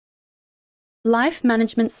Life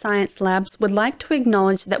Management Science Labs would like to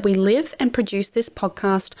acknowledge that we live and produce this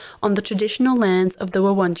podcast on the traditional lands of the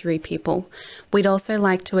Wurundjeri people. We'd also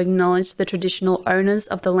like to acknowledge the traditional owners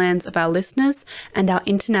of the lands of our listeners and our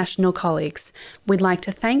international colleagues. We'd like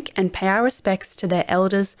to thank and pay our respects to their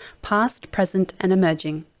elders, past, present, and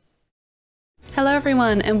emerging. Hello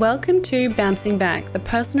everyone and welcome to Bouncing Back, the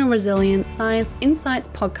Personal Resilience Science Insights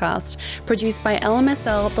podcast produced by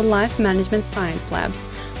LMSL, the Life Management Science Labs.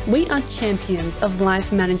 We are champions of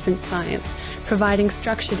life management science, providing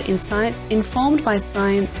structured insights informed by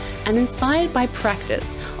science and inspired by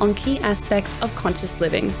practice on key aspects of conscious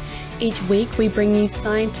living. Each week, we bring you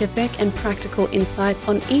scientific and practical insights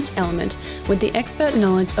on each element with the expert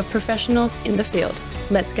knowledge of professionals in the field.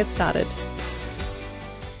 Let's get started.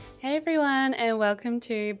 Hey everyone, and welcome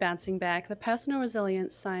to Bouncing Back, the Personal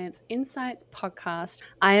Resilience Science Insights podcast.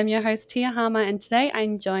 I am your host, Tia Harmer, and today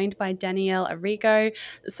I'm joined by Danielle Arigo,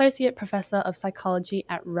 Associate Professor of Psychology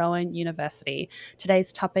at Rowan University.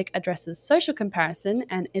 Today's topic addresses social comparison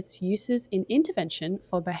and its uses in intervention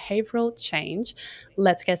for behavioral change.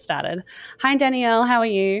 Let's get started. Hi Danielle, how are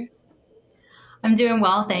you? I'm doing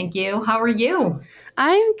well, thank you. How are you?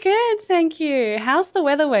 I'm good, thank you. How's the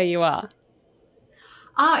weather where you are?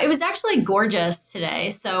 It was actually gorgeous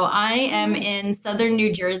today. So I am in southern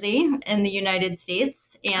New Jersey in the United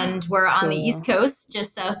States, and we're on the East Coast,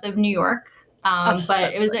 just south of New York.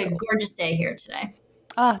 But it was a gorgeous day here today.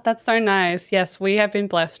 Oh, that's so nice. Yes, we have been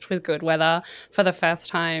blessed with good weather for the first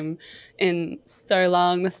time in so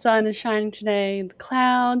long. The sun is shining today, the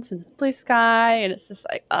clouds, and it's blue sky, and it's just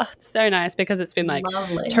like, oh, it's so nice because it's been like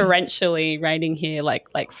Lovely. torrentially raining here,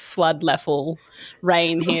 like flood level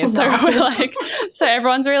rain here. So Wow. we're like, so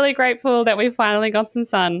everyone's really grateful that we finally got some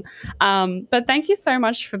sun. But thank you so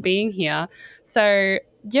much for being here. So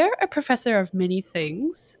you're a professor of many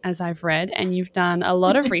things, as I've read, and you've done a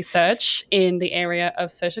lot of research in the area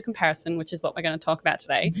of social comparison, which is what we're going to talk about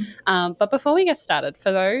today. But before we get started,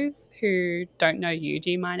 for those who don't know you,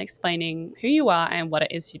 do you mind explaining who you are and what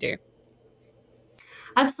it is you do?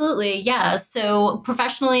 Absolutely. Yeah. So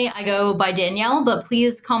professionally, I go by Danielle, but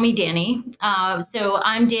please call me Danny. So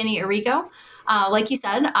I'm Danny Arigo. Like you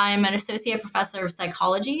said, I'm an associate professor of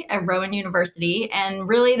psychology at Rowan University. And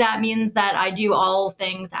really, that means that I do all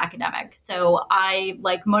things academic. So I,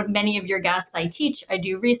 like many of your guests, I teach, I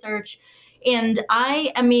do research, and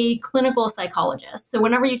I am a clinical psychologist. So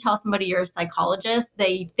whenever you tell somebody you're a psychologist,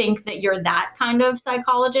 they think that you're that kind of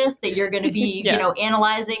psychologist, that you're going to be,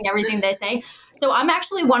 analyzing everything they say. So I'm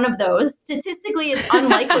actually one of those. Statistically, it's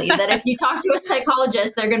unlikely that if you talk to a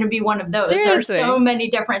psychologist, they're going to be one of those. Seriously? There's so many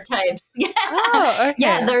different types. Yeah. Oh, okay.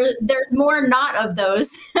 Yeah, there's more not of those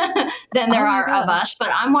than there are of us, but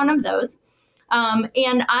I'm one of those.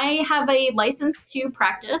 And I have a license to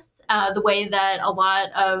practice the way that a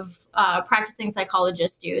lot of practicing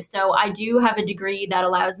psychologists do. So I do have a degree that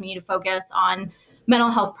allows me to focus on mental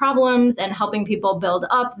health problems and helping people build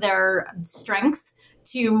up their strengths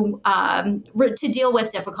to deal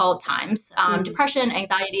with difficult times, depression,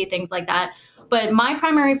 anxiety, things like that. But my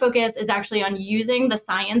primary focus is actually on using the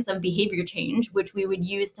science of behavior change, which we would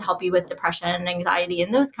use to help you with depression and anxiety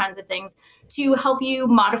and those kinds of things, to help you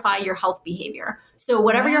modify your health behavior. So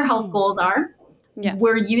whatever your health goals are,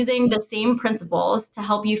 we're using the same principles to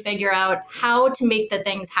help you figure out how to make the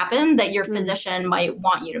things happen that your physician might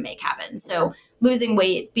want you to make happen. So losing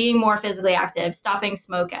weight, being more physically active, stopping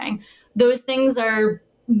smoking, those things are,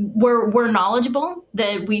 we're knowledgeable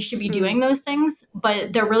that we should be doing those things,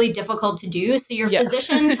 but they're really difficult to do. So your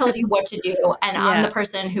physician tells you what to do, and I'm the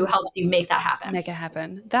person who helps you make that happen. Make it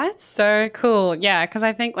happen. That's so cool. Yeah, because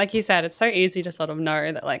I think, like you said, it's so easy to sort of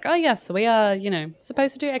know that, like, oh yes, we are,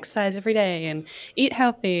 supposed to do exercise every day and eat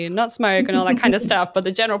healthy and not smoke and all that kind of stuff. But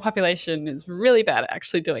the general population is really bad at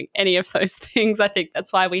actually doing any of those things. I think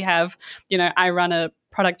that's why we have, I run a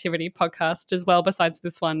productivity podcast as well besides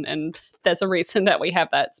this one, and there's a reason that we have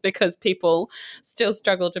that. It's because people still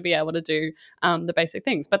struggle to be able to do the basic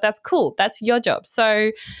things, but that's cool. That's your job.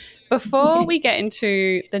 So before we get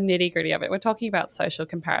into the nitty gritty of it, we're talking about social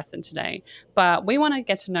comparison today, but we want to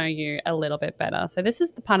get to know you a little bit better. So this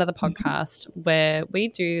is the part of the podcast where we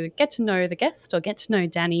do get to know the guest or get to know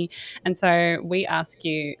Danny. And so we ask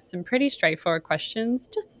you some pretty straightforward questions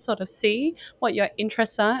just to sort of see what your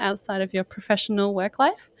interests are outside of your professional work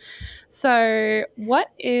life. So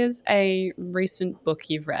what is a recent book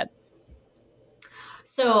you've read?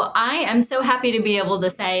 So I am so happy to be able to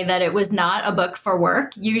say that it was not a book for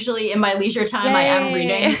work. Usually in my leisure time, I am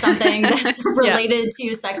reading something that's related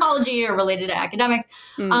to psychology or related to academics.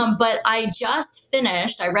 But I just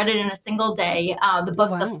finished, I read it in a single day, the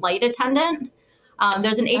book, The Flight Attendant.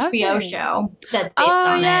 There's an HBO Okay. show that's based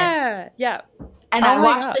on it. Yeah. And Oh I my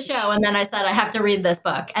watched the gosh. show and then I said, I have to read this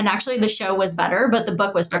book. And actually the show was better, but the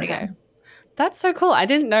book was pretty good. That's so cool. I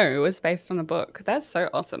didn't know it was based on a book. That's so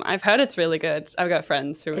awesome. I've heard it's really good. I've got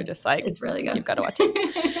friends who are just like, it's really good. You've got to watch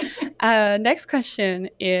it. Next question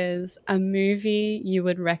is a movie you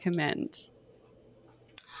would recommend.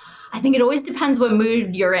 I think it always depends what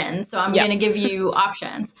mood you're in. So I'm going to give you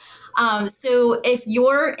options. So if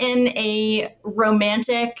you're in a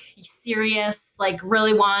romantic, serious, like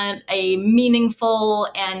really want a meaningful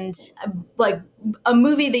and like a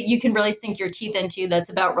movie that you can really sink your teeth into that's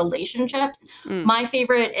about relationships, my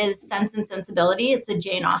favorite is Sense and Sensibility. It's a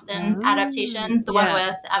Jane Austen adaptation, the one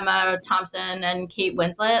with Emma Thompson and Kate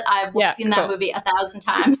Winslet. I've seen that movie 1,000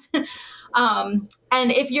 times.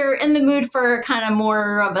 And if you're in the mood for kind of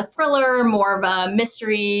more of a thriller, more of a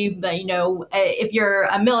mystery, but if you're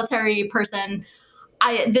a military person,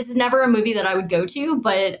 this is never a movie that I would go to,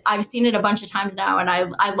 but I've seen it a bunch of times now, and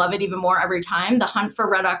I love it even more every time. The Hunt for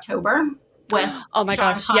Red October with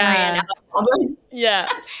Sean Connery and Alec Baldwin. Yeah,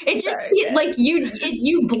 it just like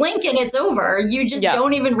you blink and it's over. You just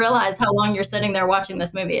don't even realize how long you're sitting there watching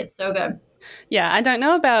this movie. It's so good. Yeah, I don't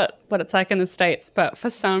know about what it's like in the States, but for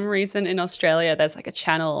some reason in Australia, there's like a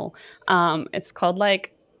channel. It's called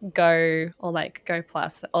like Go or like Go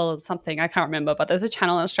Plus or something. I can't remember, but there's a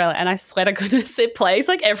channel in Australia, and I swear to goodness, it plays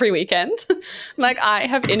like every weekend. Like I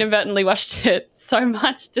have inadvertently watched it so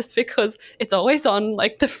much just because it's always on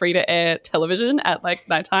like the free to air television at like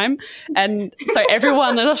nighttime. And so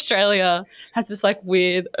everyone in Australia has this like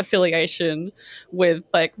weird affiliation with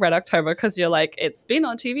like Red October because you're like, it's been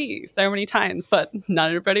on TV so many times, but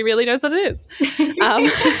nobody really knows what it is.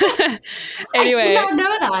 Anyway. I did not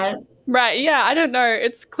know that. Right, yeah, I don't know.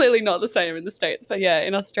 It's clearly not the same in the States, but yeah,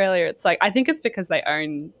 in Australia, it's like, I think it's because they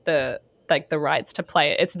own the rights to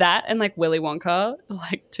play it. It's that and like Willy Wonka,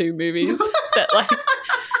 like two movies that like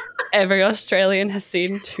every Australian has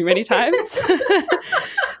seen too many times.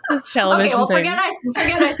 This television forget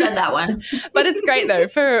I said that one. But it's great though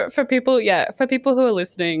for people who are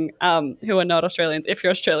listening who are not Australians. If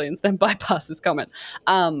you're Australians, then bypass this comment.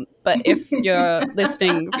 But if you're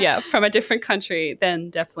listening from a different country, then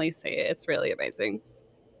definitely see it. It's really amazing.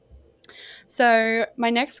 So my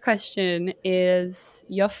next question is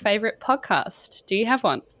your favorite podcast. Do you have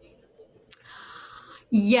one?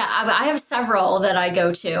 Yeah, I have several that I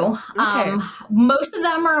go to. Okay. Most of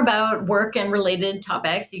them are about work and related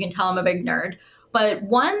topics. You can tell I'm a big nerd. But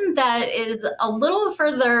one that is a little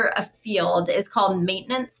further afield is called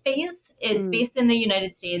Maintenance Phase. It's based in the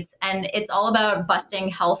United States, and it's all about busting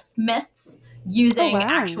health myths using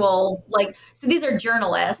actual, so these are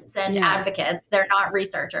journalists and advocates. They're not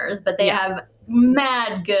researchers, but they have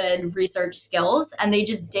mad good research skills, and they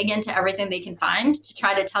just dig into everything they can find to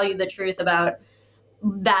try to tell you the truth about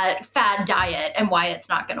that fad diet and why it's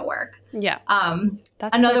not going to work. Yeah.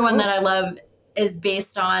 That's another one that I love is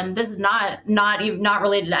based on, this is not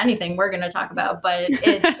related to anything we're going to talk about, but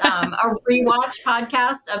it's a rewatch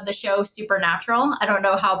podcast of the show Supernatural. I don't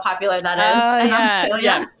know how popular that is in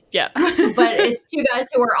Australia. Yeah. But it's two guys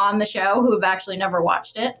who were on the show who have actually never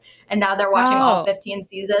watched it. And now they're watching all 15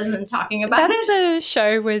 seasons and talking about it. That's the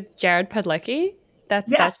show with Jared Padalecki.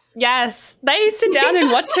 Yes. They sit down and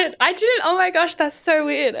watch it. I didn't. Oh my gosh, that's so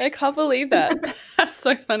weird. I can't believe that. That's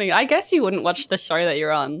so funny. I guess you wouldn't watch the show that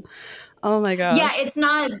you're on. Oh my gosh. Yeah, it's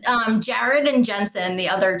not Jared and Jensen, the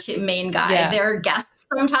other two main guy. Yeah. They're guests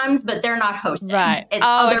sometimes, but they're not hosting. Right. It's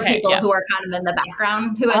other people who are kind of in the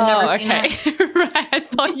background who have never seen it. Right. I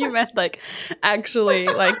thought you meant like actually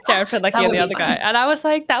like Jared Padalecki and the other guy. And I was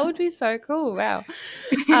like, that would be so cool. Wow.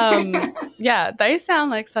 Yeah, they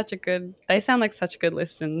sound like such good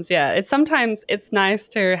listens. Yeah. Sometimes it's nice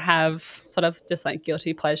to have sort of just like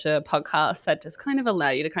guilty pleasure podcasts that just kind of allow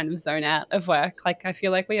you to kind of zone out of work. Like I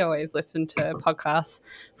feel like we always listen to podcasts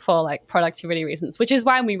for like productivity reasons, which is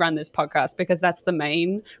why we run this podcast, because that's the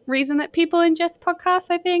main reason that people ingest podcasts,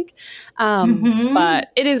 I think. But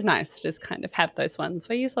it is nice to just kind of have those ones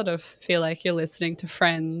where you sort of feel like you're listening to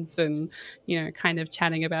friends and, kind of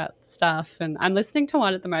chatting about stuff. And I'm listening to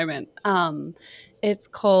one at the moment. It's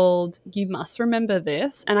called You Must Remember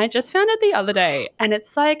This. And I just found it the other day. And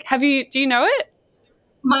it's like, do you know it?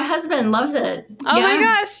 My husband loves it. Oh my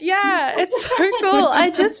gosh, yeah. It's so cool.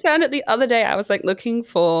 I just found it the other day. I was like looking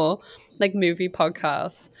for like movie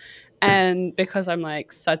podcasts, and because I'm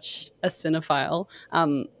like such a cinephile,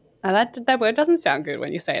 that word doesn't sound good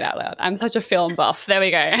when you say it out loud. I'm such a film buff. There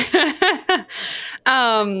we go.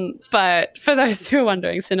 But for those who are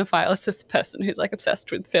wondering, cinephile is this person who's like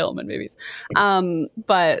obsessed with film and movies.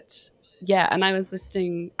 But yeah, and I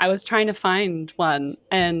was trying to find one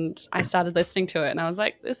and I started listening to it and I was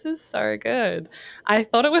like, this is so good. I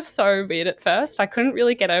thought it was so weird at first. I couldn't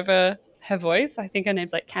really get over her voice. I think her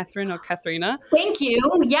name's like Catherine or Katharina. Thank you.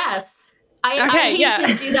 Yes. I Okay, hate yeah.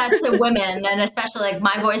 to do that to women, and especially like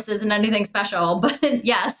my voice isn't anything special, but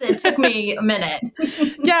yes, it took me a minute.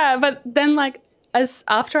 Yeah, but then like as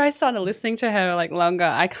after I started listening to her like longer,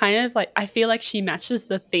 I kind of like I feel like she matches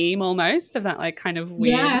the theme almost of that like kind of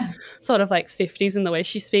weird Yeah. sort of like 50s in the way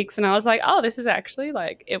she speaks. And I was like, oh, this is actually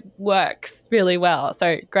like it works really well.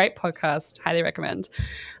 So great podcast, highly recommend.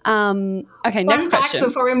 Okay, next Fun fact question.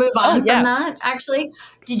 before we move Oh on from yeah. that, actually,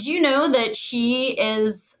 did you know that she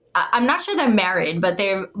is? I'm not sure they're married, but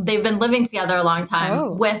they've been living together a long time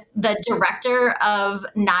Oh. with the director of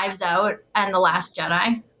Knives Out and The Last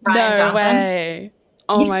Jedi, Ryan No Johnson. way.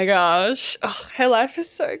 Oh my gosh. Oh, her life is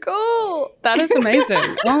so cool. That is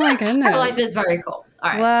amazing. Oh my Her goodness. life is very cool. All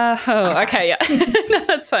right. Wow. Okay, yeah. No,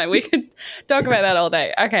 that's fine. We could talk about that all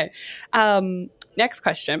day. Okay. Next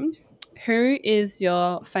question. Who is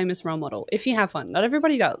your famous role model? If you have one. Not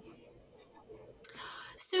everybody does.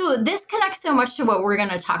 So this connects so much to what we're going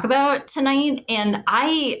to talk about tonight, and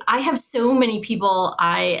I have so many people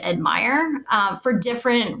I admire for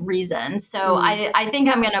different reasons. So I think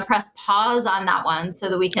I'm going to press pause on that one so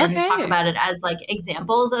that we can talk Okay. about it as like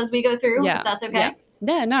examples as we go through. Yeah. If that's okay. Yeah.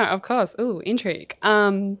 Yeah, no, of course. Ooh, intrigue.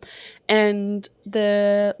 And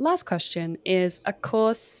the last question is a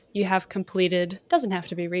course you have completed, doesn't have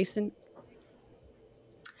to be recent.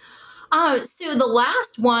 So the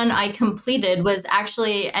last one I completed was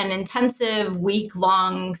actually an intensive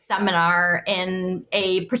week-long seminar in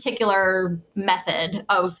a particular method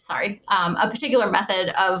of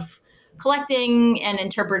collecting and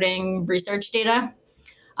interpreting research data.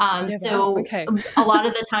 Yeah, wow. So Okay. a lot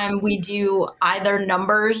of the time we do either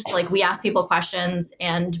numbers, like we ask people questions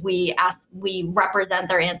and we represent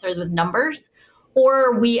their answers with numbers,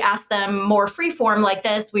 or we ask them more free form like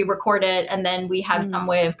this, we record it, and then we have some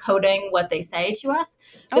way of coding what they say to us.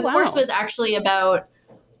 Oh, The course wow. was actually about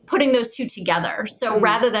putting those two together. So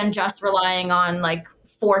rather than just relying on like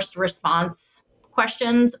forced response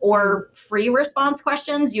questions or free response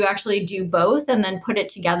questions, you actually do both and then put it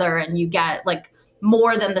together and you get like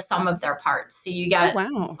more than the sum of their parts. So you Oh, get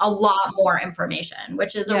wow. a lot more information,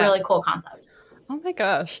 which is a Yeah. really cool concept. Oh my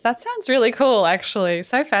gosh, that sounds really cool, actually.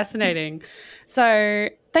 So fascinating. So,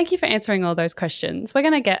 thank you for answering all those questions. We're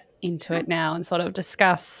going to get into it now and sort of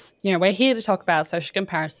discuss, we're here to talk about social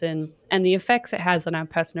comparison and the effects it has on our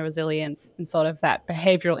personal resilience and sort of that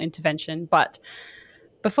behavioral intervention. But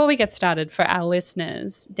before we get started, for our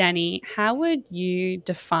listeners, Danny, how would you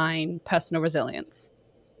define personal resilience?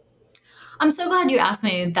 I'm so glad you asked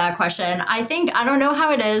me that question. I don't know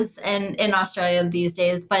how it is in Australia these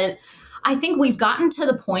days, but I think we've gotten to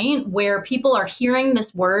the point where people are hearing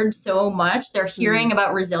this word so much. They're hearing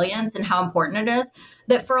about resilience and how important it is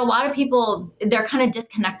that for a lot of people, they're kind of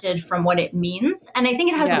disconnected from what it means. And I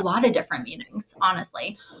think it has a lot of different meanings,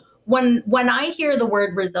 honestly. When I hear the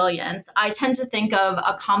word resilience, I tend to think of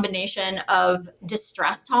a combination of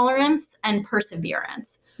distress tolerance and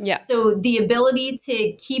perseverance. Yeah. So the ability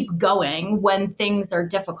to keep going when things are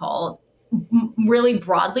difficult, really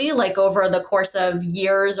broadly, like over the course of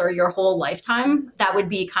years or your whole lifetime, that would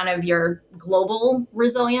be kind of your global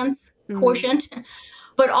resilience quotient.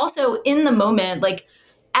 But also in the moment, like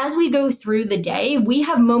as we go through the day, we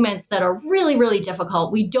have moments that are really, really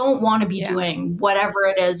difficult. We don't want to be doing whatever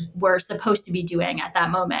it is we're supposed to be doing at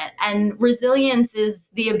that moment. And resilience is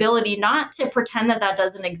the ability not to pretend that that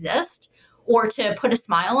doesn't exist or to put a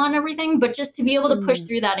smile on everything, but just to be able to push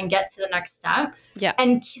through that and get to the next step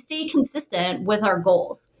and stay consistent with our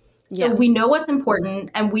goals. So we know what's important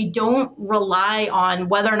and we don't rely on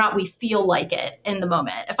whether or not we feel like it in the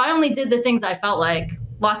moment. If I only did the things I felt like,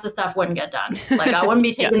 lots of stuff wouldn't get done. Like I wouldn't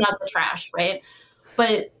be taking out the trash, right?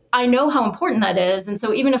 But I know how important that is. And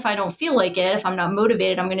so even if I don't feel like it, if I'm not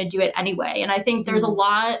motivated, I'm going to do it anyway. And I think there's a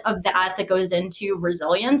lot of that goes into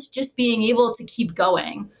resilience, just being able to keep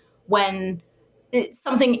going when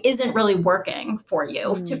something isn't really working for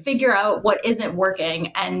you, to figure out what isn't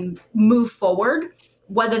working and move forward,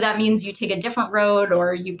 whether that means you take a different road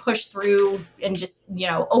or you push through and just,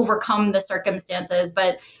 overcome the circumstances.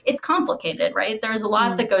 But it's complicated, right? There's a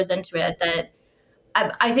lot that goes into it that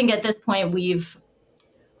I think at this point we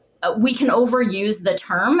can overuse the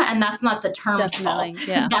term, and that's not the term's fault.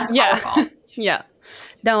 Yeah. That's our fault. Yeah.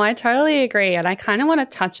 No, I totally agree. And I kind of want to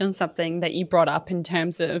touch on something that you brought up in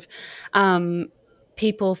terms of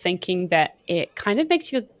people thinking that it kind of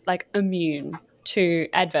makes you like immune to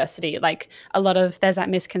adversity. Like there's that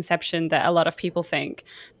misconception that a lot of people think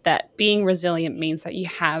that being resilient means that you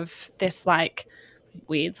have this like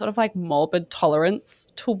weird sort of like morbid tolerance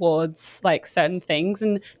towards like certain things.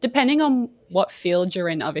 And depending on what field you're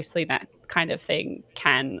in, obviously that kind of thing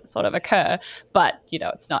can sort of occur, but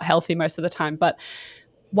it's not healthy most of the time. But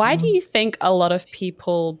why do you think a lot of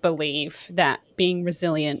people believe that being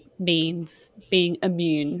resilient means being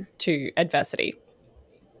immune to adversity?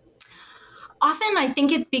 Often I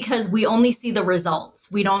think it's because we only see the results.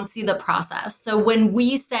 We don't see the process. So when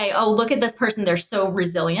we say, oh, look at this person, they're so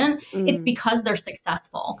resilient, it's because they're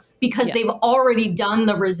successful, because they've already done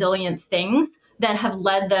the resilient things that have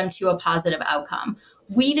led them to a positive outcome.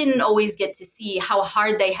 We didn't always get to see how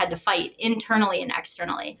hard they had to fight internally and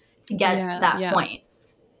externally to get to that point.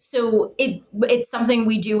 So it's something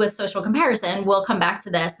we do with social comparison. We'll come back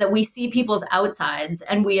to this, that we see people's outsides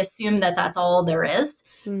and we assume that that's all there is.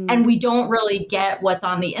 And we don't really get what's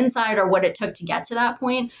on the inside or what it took to get to that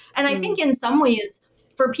point. And I think in some ways,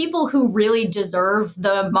 for people who really deserve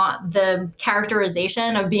the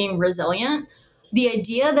characterization of being resilient, the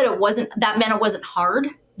idea that that meant it wasn't hard,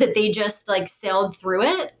 that they just like sailed through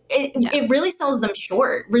it, it really sells them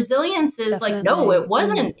short. Resilience is like, no, it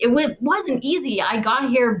wasn't. It wasn't easy. I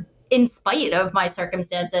got here in spite of my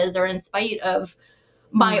circumstances or in spite of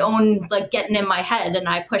my own like getting in my head, and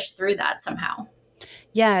I pushed through that somehow.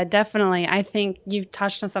 Yeah, definitely. I think you've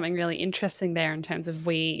touched on something really interesting there in terms of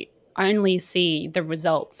we only see the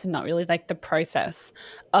results and not really like the process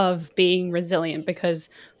of being resilient, because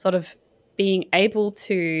sort of being able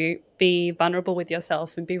to be vulnerable with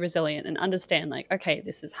yourself and be resilient and understand like, okay,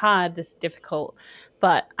 this is hard, this is difficult,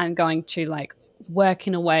 but I'm going to like work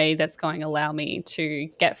in a way that's going to allow me to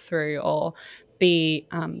get through or be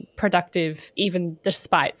productive even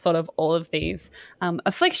despite sort of all of these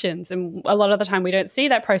afflictions. And a lot of the time we don't see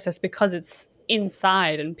that process because it's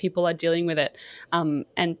inside and people are dealing with it.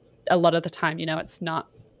 And a lot of the time, it's not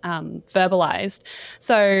verbalized.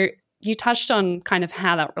 So you touched on kind of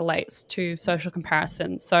how that relates to social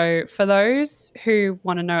comparison. So for those who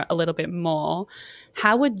want to know a little bit more,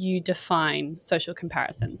 how would you define social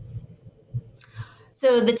comparison?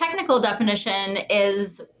 So the technical definition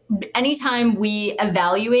is anytime we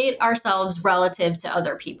evaluate ourselves relative to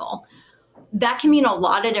other people. That can mean a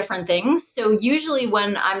lot of different things. So usually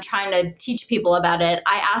when I'm trying to teach people about it,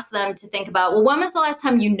 I ask them to think about, well, when was the last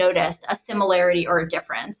time you noticed a similarity or a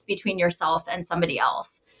difference between yourself and somebody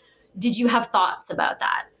else? Did you have thoughts about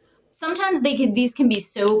that? Sometimes these can be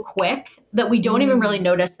so quick that we don't even really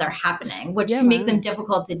notice they're happening, which can make them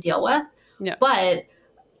difficult to deal with. Yeah. But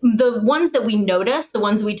the ones that we notice, the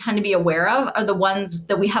ones we tend to be aware of, are the ones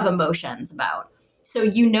that we have emotions about. So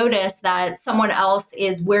you notice that someone else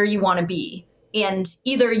is where you want to be. And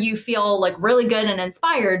either you feel like really good and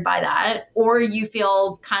inspired by that, or you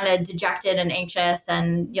feel kind of dejected and anxious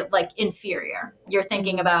and like inferior. You're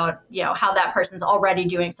thinking about, how that person's already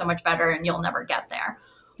doing so much better and you'll never get there.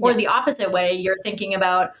 Or the opposite way, you're thinking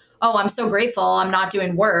about, oh, I'm so grateful I'm not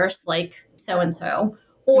doing worse like so-and-so.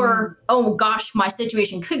 Or, oh gosh, my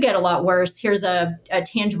situation could get a lot worse. Here's a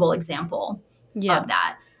tangible example of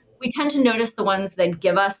that. We tend to notice the ones that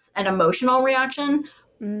give us an emotional reaction.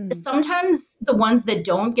 Sometimes the ones that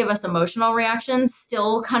don't give us emotional reactions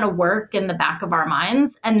still kind of work in the back of our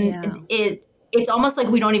minds. And it's almost like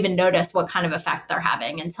we don't even notice what kind of effect they're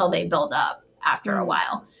having until they build up after a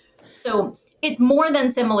while. So it's more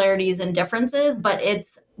than similarities and differences, but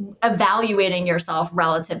it's evaluating yourself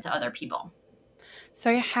relative to other people.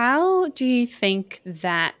 So how do you think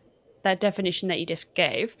that definition that you just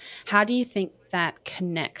gave, how do you think that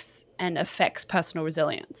connects and affects personal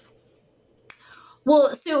resilience?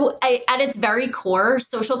 Well, so at its very core,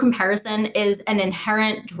 social comparison is an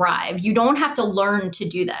inherent drive. You don't have to learn to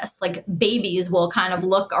do this. Like babies will kind of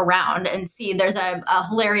look around and see. There's a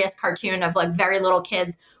hilarious cartoon of like very little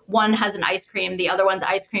kids. One has an ice cream, the other one's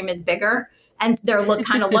ice cream is bigger. And they're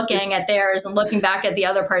kind of looking at theirs and looking back at the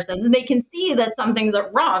other person's. And they can see that something's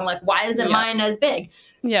wrong. Like, why isn't mine as big?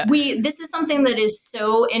 Yeah. This is something that is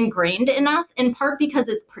so ingrained in us, in part because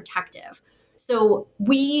it's protective. So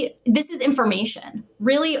this is information.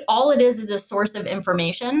 Really, all it is a source of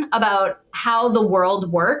information about how the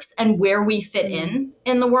world works and where we fit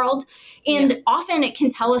in the world. And often it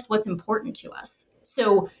can tell us what's important to us.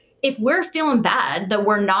 So if we're feeling bad that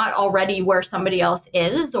we're not already where somebody else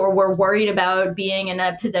is, or we're worried about being in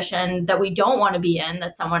a position that we don't want to be in,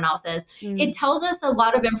 that someone else is, it tells us a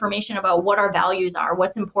lot of information about what our values are,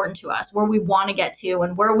 what's important to us, where we want to get to,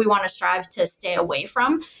 and where we want to strive to stay away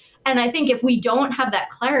from. And I think if we don't have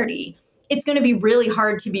that clarity, it's going to be really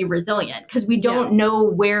hard to be resilient because we don't know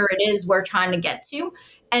where it is we're trying to get to.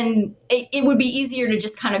 And it would be easier to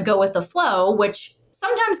just kind of go with the flow, which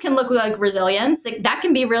sometimes can look like resilience. Like, that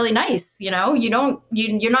can be really nice. You know,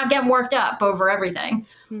 you're not getting worked up over everything.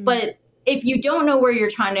 But if you don't know where you're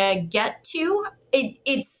trying to get to,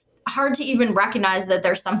 it's hard to even recognize that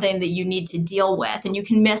there's something that you need to deal with, and you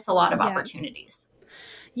can miss a lot of opportunities.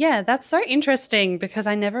 Yeah, that's so interesting because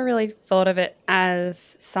I never really thought of it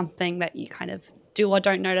as something that you kind of do or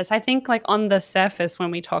don't notice. I think like on the surface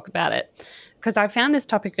when we talk about it, because I found this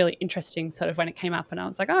topic really interesting sort of when it came up, and I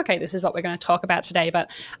was like, oh, okay, this is what we're going to talk about today.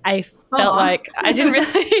 But I felt like I didn't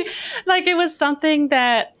really, like it was something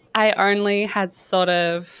that I only had sort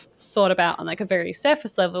of thought about on like a very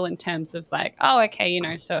surface level in terms of like, oh, okay, you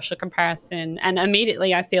know, social comparison. And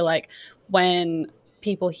immediately I feel like when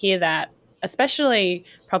people hear that, especially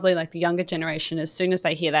probably like the younger generation, as soon as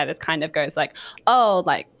they hear that, it kind of goes like, oh,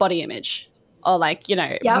 like body image, or like, you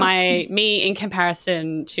know, me in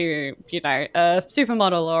comparison to, you know, a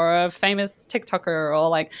supermodel or a famous TikToker or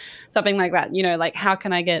like something like that, you know, like how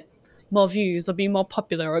can I get more views or be more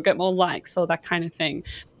popular or get more likes or that kind of thing.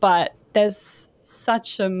 But there's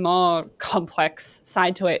such a more complex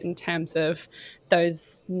side to it in terms of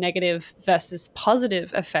those negative versus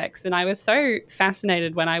positive effects. And I was so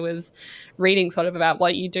fascinated when I was reading sort of about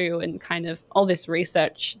what you do and kind of all this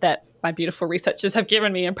research that my beautiful researchers have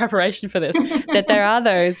given me in preparation for this, that there are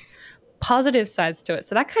those positive sides to it.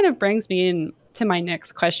 So that kind of brings me in to my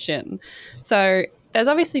next question. So there's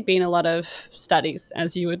obviously been a lot of studies,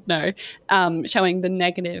 as you would know, showing the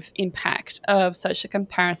negative impact of social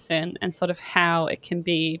comparison and sort of how it can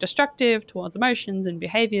be destructive towards emotions and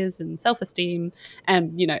behaviors and self-esteem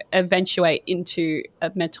and, you know, eventuate into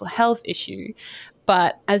a mental health issue.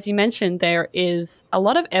 But as you mentioned, there is a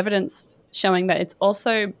lot of evidence showing that it's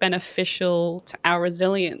also beneficial to our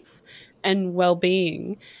resilience and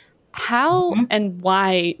well-being. How and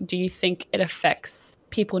why do you think it affects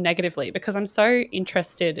people negatively? Because I'm so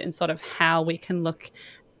interested in sort of how we can look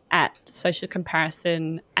at social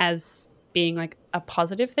comparison as being like a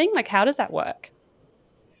positive thing. Like, how does that work?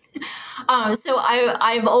 So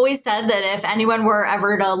I've always said that if anyone were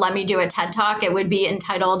ever to let me do a TED Talk, it would be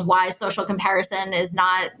entitled "Why Social Comparison is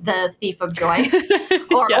Not the Thief of Joy,"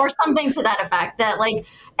 or something to that effect. That like,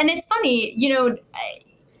 and it's funny, you know,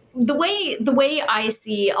 the way I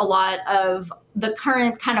see a lot of the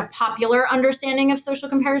current kind of popular understanding of social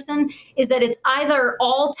comparison is that it's either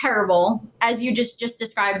all terrible, as you just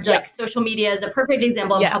described, like social media is a perfect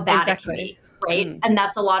example of how bad it can be, right? And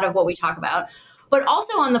that's a lot of what we talk about. But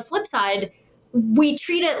also on the flip side, we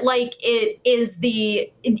treat it like it is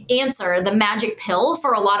the answer, the magic pill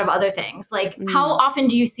for a lot of other things. Like, how often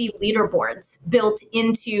do you see leaderboards built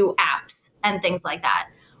into apps and things like that?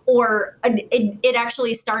 Or it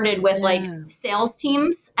actually started with like sales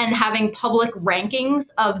teams and having public rankings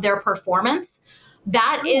of their performance.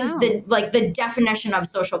 That is the definition of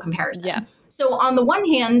social comparison. Yeah. So on the one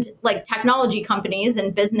hand, like technology companies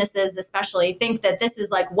and businesses especially think that this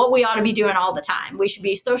is like what we ought to be doing all the time. We should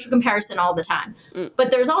be social comparison all the time.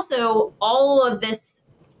 But there's also all of this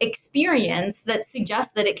experience that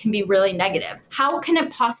suggests that it can be really negative. How can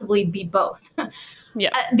it possibly be both?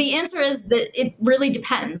 The answer is that it really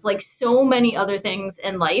depends, like so many other things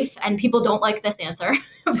in life, and people don't like this answer,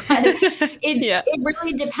 but it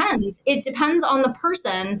really depends. It depends on the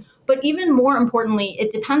person, but even more importantly, it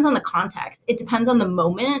depends on the context. It depends on the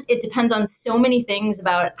moment. It depends on so many things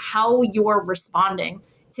about how you're responding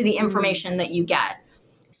to the information that you get.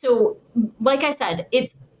 So, like I said,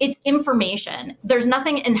 it's information. There's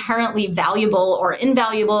nothing inherently valuable or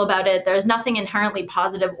invaluable about it. There's nothing inherently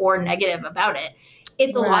positive or negative about it.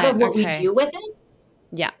 It's a lot of what we do with it.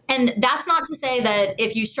 Yeah. And that's not to say that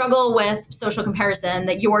if you struggle with social comparison,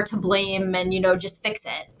 that you're to blame and, you know, just fix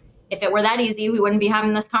it. If it were that easy, we wouldn't be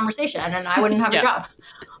having this conversation and I wouldn't have a job.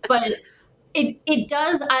 But it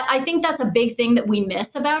does. I think that's a big thing that we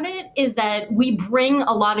miss about it, is that we bring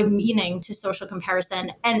a lot of meaning to social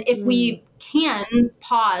comparison. And if we can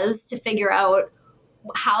pause to figure out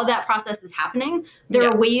how that process is happening, there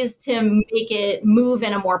are ways to make it move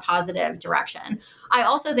in a more positive direction. I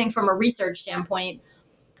also think from a research standpoint,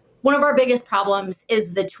 one of our biggest problems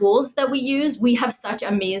is the tools that we use. We have such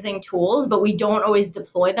amazing tools, but we don't always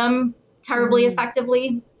deploy them terribly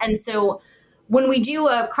effectively. And so when we do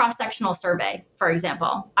a cross-sectional survey, for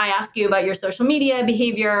example, I ask you about your social media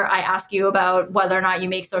behavior. I ask you about whether or not you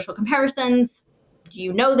make social comparisons. Do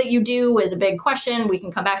you know that you do is a big question. We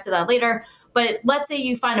can come back to that later. But let's say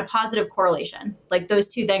you find a positive correlation, like those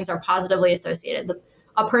two things are positively associated.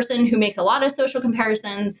 A person who makes a lot of social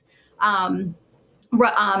comparisons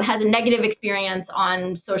has a negative experience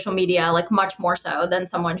on social media, like much more so than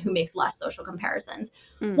someone who makes less social comparisons.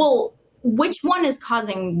 Well, which one is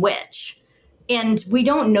causing which? And we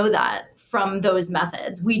don't know that from those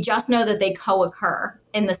methods. We just know that they co-occur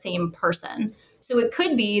in the same person. So it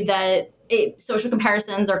could be that social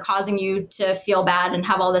comparisons are causing you to feel bad and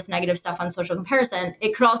have all this negative stuff on social comparison.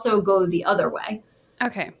 It could also go the other way.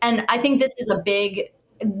 Okay. And I think this is a big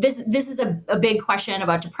big question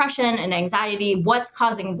about depression and anxiety. What's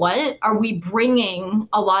causing what? Are we bringing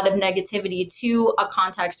a lot of negativity to a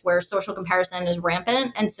context where social comparison is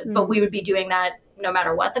rampant? And so, but we would be doing that no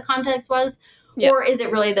matter what the context was. Yeah. Or is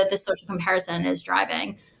it really that the social comparison is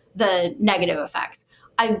driving the negative effects?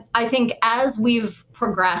 I think as we've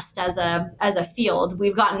progressed as a field,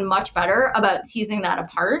 we've gotten much better about teasing that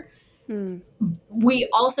apart. We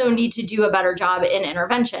also need to do a better job in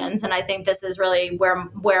interventions. And I think this is really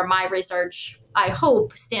where my research, I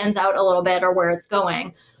hope, stands out a little bit, or where it's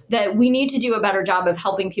going, that we need to do a better job of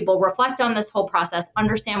helping people reflect on this whole process,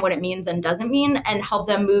 understand what it means and doesn't mean, and help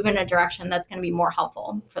them move in a direction that's going to be more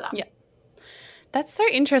helpful for them. Yeah. That's so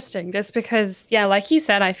interesting, just because, yeah, like you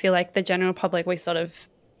said, I feel like the general public, we sort of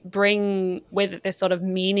bring with it this sort of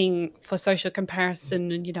meaning for social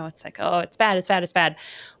comparison. And, it's like, oh, it's bad, it's bad, it's bad.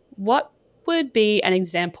 What would be an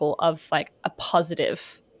example of like a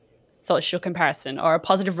positive social comparison or a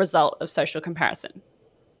positive result of social comparison?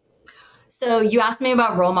 So you asked me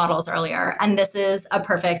about role models earlier, and this is a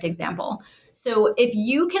perfect example. So if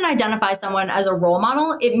you can identify someone as a role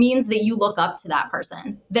model, it means that you look up to that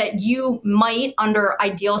person, that you might, under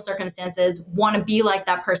ideal circumstances, want to be like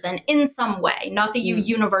that person in some way. Not that you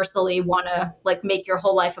universally want to like make your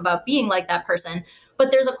whole life about being like that person,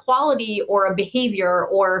 but there's a quality or a behavior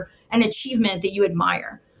or an achievement that you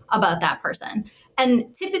admire about that person.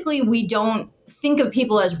 And typically we don't think of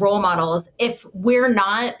people as role models if we're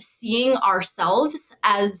not seeing ourselves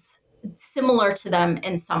as similar to them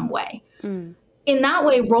in some way. In that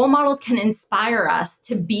way, role models can inspire us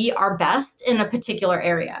to be our best in a particular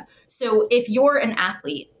area. So if you're an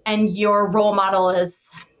athlete and your role model is,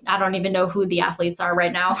 I don't even know who the athletes are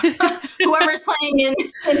right now, whoever's playing in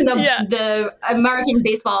the American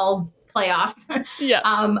baseball playoffs. Yeah.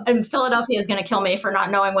 And Philadelphia is going to kill me for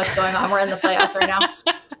not knowing what's going on. We're in the playoffs right now.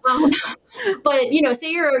 But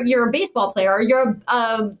say you're a baseball player, or you're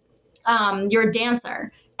a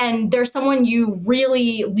dancer, and there's someone you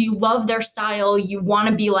love their style, you want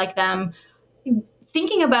to be like them.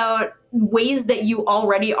 Thinking about ways that you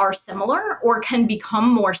already are similar or can become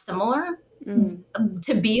more similar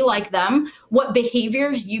to be like them, what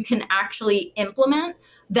behaviors you can actually implement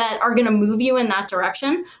that are going to move you in that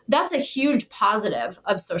direction, that's a huge positive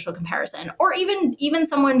of social comparison. Or even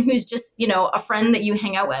someone who's just, a friend that you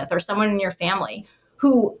hang out with, or someone in your family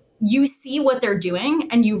who you see what they're doing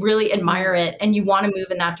and you really admire it and you want to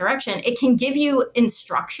move in that direction. It can give you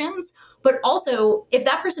instructions, but also if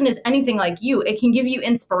that person is anything like you, it can give you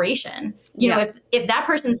inspiration. If that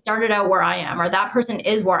person started out where I am, or that person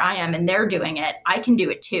is where I am and they're doing it, I can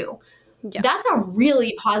do it too. Yeah. That's a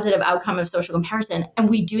really positive outcome of social comparison.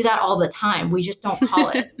 And we do that all the time. We just don't call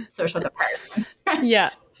it social comparison.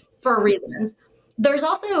 Yeah. For reasons. There's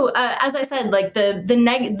also, as I said, like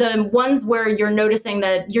the ones where you're noticing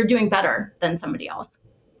that you're doing better than somebody else.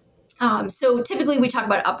 So typically we talk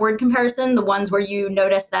about upward comparison, the ones where you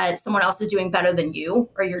notice that someone else is doing better than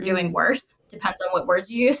you, or you're doing worse. Depends on what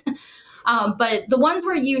words you use. But the ones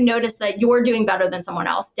where you notice that you're doing better than someone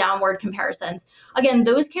else, downward comparisons, again,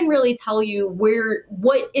 those can really tell you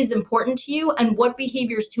what is important to you and what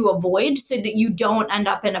behaviors to avoid so that you don't end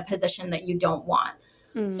up in a position that you don't want.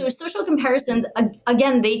 So social comparisons,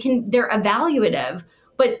 again, they're evaluative,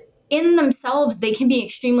 but in themselves, they can be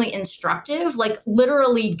extremely instructive, like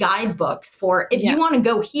literally guidebooks for if you want to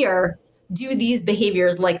go here, do these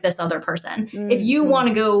behaviors like this other person. If you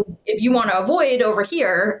want to avoid over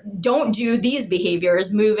here, don't do these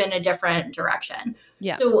behaviors, move in a different direction.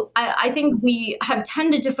 Yeah. So I think we have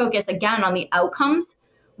tended to focus again on the outcomes.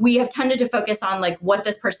 We have tended to focus on like what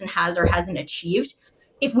this person has or hasn't achieved.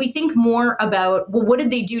 If we think more about, well, what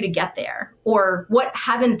did they do to get there? Or what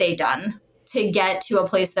haven't they done to get to a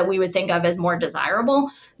place that we would think of as more desirable?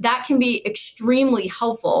 That can be extremely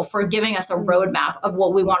helpful for giving us a roadmap of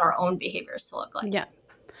what we want our own behaviors to look like. Yeah.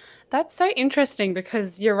 That's so interesting,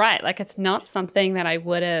 because you're right. Like, it's not something that I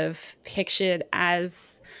would have pictured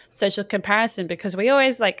as social comparison, because we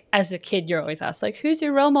always, like, as a kid, you're always asked, like, who's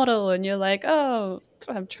your role model? And you're like, oh,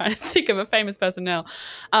 I'm trying to think of a famous person now.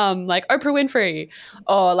 Like Oprah Winfrey,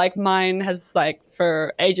 or like mine has, like,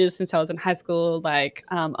 for ages since I was in high school, like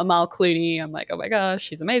Amal Clooney. I'm like, oh my gosh,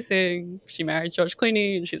 she's amazing. She married George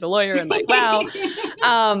Clooney and she's a lawyer, and like, wow.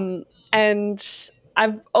 And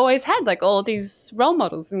I've always had like all these role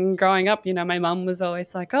models, and growing up, my mum was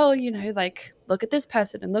always like, oh, like look at this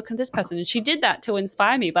person and look at this person. And she did that to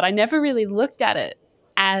inspire me, but I never really looked at it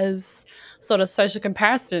as sort of social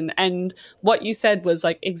comparison. And what you said was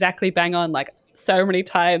like exactly bang on. Like so many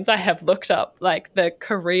times I have looked up like the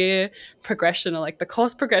career progression or like the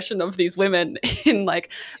course progression of these women in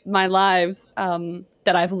like my lives,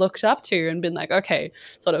 that I've looked up to and been like, okay,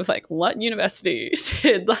 sort of like what university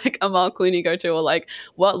did like Amal Clooney go to, or like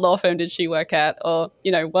what law firm did she work at, or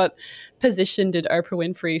what position did Oprah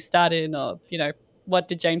Winfrey start in, or what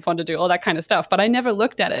did Jane Fonda do, all that kind of stuff. But I never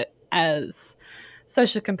looked at it as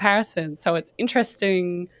social comparison. So it's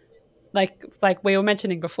interesting, like we were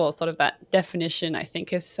mentioning before, sort of that definition I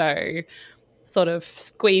think is so sort of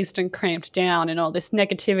squeezed and cramped down, and all this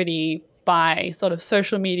negativity by sort of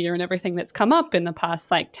social media and everything that's come up in the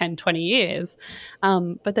past like 10, 20 years.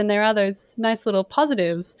 But then there are those nice little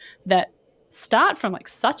positives that start from like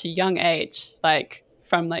such a young age, like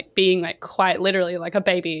from like being like quite literally like a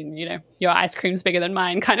baby and, your ice cream's bigger than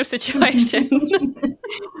mine kind of situation.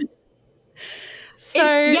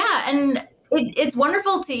 And it's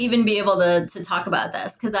wonderful to even be able to talk about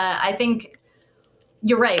this, because I think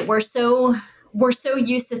you're right. We're so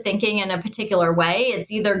used to thinking in a particular way. It's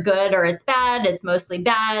either good or it's bad. It's mostly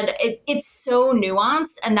bad. It's so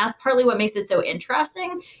nuanced, and that's partly what makes it so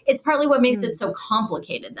interesting. It's partly what makes it so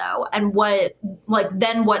complicated, though. And what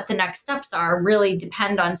the next steps are really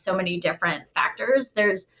depend on so many different factors.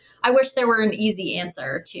 I wish there were an easy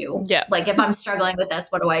answer to, like, if I'm struggling with this,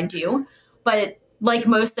 what do I do? But like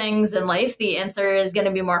most things in life, the answer is going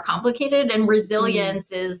to be more complicated, and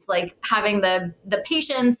resilience is like having the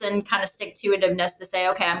patience and kind of stick-to-itiveness to say,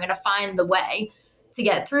 okay, I'm going to find the way to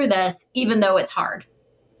get through this, even though it's hard.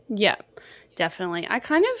 Yeah, definitely. I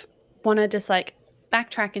kind of want to just like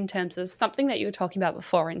backtrack in terms of something that you were talking about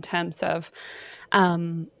before, in terms of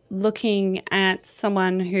looking at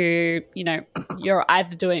someone who, you're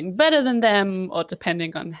either doing better than them, or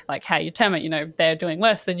depending on like how you term it, they're doing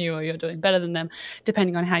worse than you or you're doing better than them,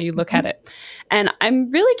 depending on how you look at it. And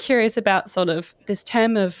I'm really curious about sort of this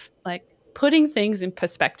term of like putting things in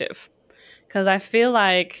perspective, because I feel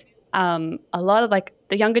like a lot of like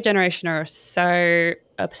the younger generation are so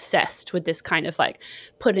obsessed with this kind of like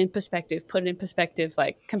put in perspective,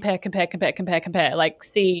 like compare, like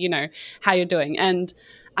see, how you're doing. And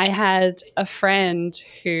I had a friend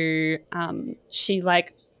who she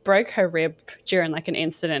like broke her rib during like an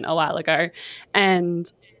incident a while ago,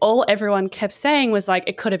 and all everyone kept saying was like,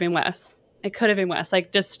 it could have been worse. It could have been worse.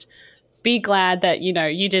 Like, just be glad that,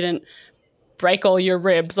 you didn't break all your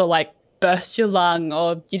ribs or like burst your lung,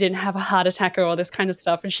 or you didn't have a heart attack, or all this kind of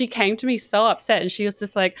stuff. And she came to me so upset, and she was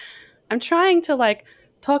just like, I'm trying to like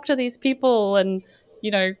talk to these people, and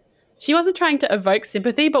she wasn't trying to evoke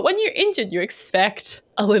sympathy, but when you're injured, you expect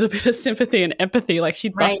a little bit of sympathy and empathy. Like,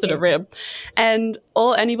 she'd busted a rib, and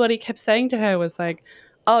all anybody kept saying to her was like,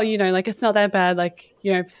 oh, like, it's not that bad. Like,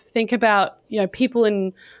 think about,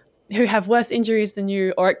 people who have worse injuries than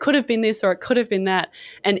you, or it could have been this, or it could have been that.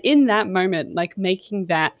 And in that moment, like, making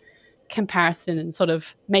that comparison and sort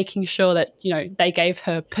of making sure that, they gave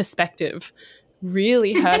her perspective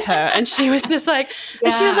really hurt her. And she was just like,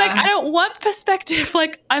 she was like, I don't want perspective.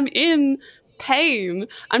 Like, I'm in pain.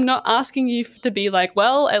 I'm not asking you to be like,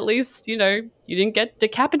 well, at least, you didn't get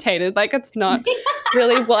decapitated. Like, it's not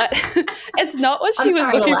really what, it's not what she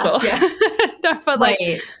was looking for. Yeah. No, but like,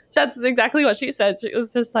 that's exactly what she said. She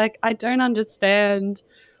was just like, I don't understand.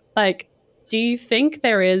 Like, do you think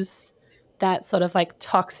there is that sort of like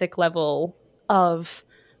toxic level of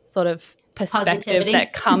sort of perspective positivity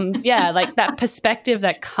that comes, like that perspective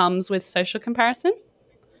that comes with social comparison?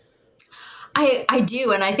 I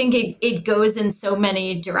do. And I think it goes in so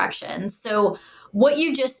many directions. So what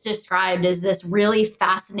you just described is this really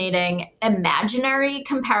fascinating imaginary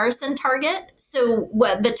comparison target. So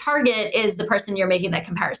what the target is the person you're making that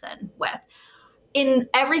comparison with. In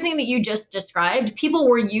everything that you just described, people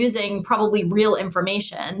were using probably real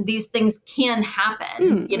information. These things can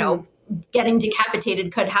happen, getting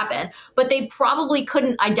decapitated could happen, but they probably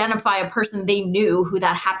couldn't identify a person they knew who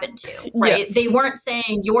that happened to, right? Yeah. They weren't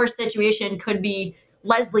saying your situation could be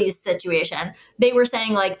Leslie's situation. They were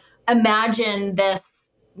saying like, imagine this,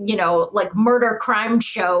 like murder crime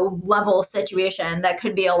show level situation that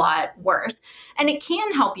could be a lot worse. And it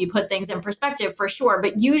can help you put things in perspective for sure.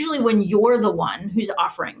 But usually when you're the one who's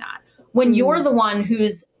offering that, when you're the one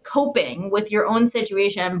who's coping with your own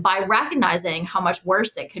situation by recognizing how much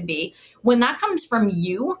worse it could be, when that comes from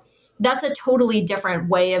you, that's a totally different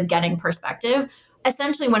way of getting perspective.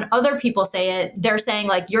 Essentially, when other people say it, they're saying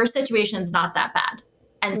like, your situation's not that bad.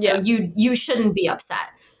 And so you shouldn't be upset.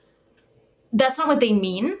 that's not what they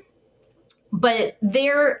mean, but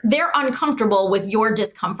they're uncomfortable with your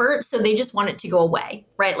discomfort, so they just want it to go away,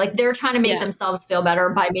 right? Like they're trying to make themselves feel better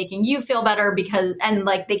by making you feel better, because and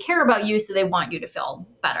like they care about you, so they want you to feel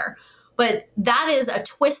better. But that is a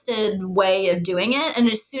twisted way of doing it, and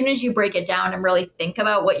as soon as you break it down and really think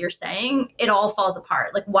about what you're saying, it all falls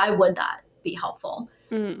apart. Like, why would that be helpful?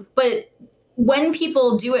 But when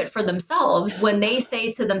people do it for themselves, when they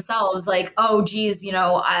say to themselves like, oh geez,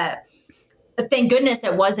 thank goodness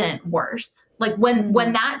it wasn't worse. Like when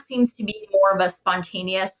that seems to be more of a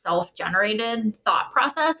spontaneous, self-generated thought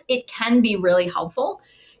process, it can be really helpful.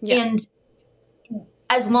 And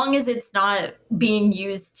as long as it's not being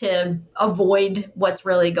used to avoid what's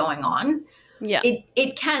really going on,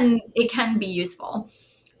 it can be useful.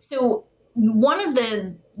 So one of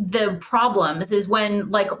the problems is when,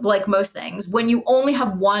 like most things, when you only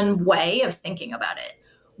have one way of thinking about it,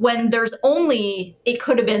 when there's only, it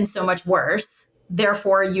could have been so much worse,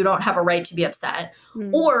 therefore you don't have a right to be upset.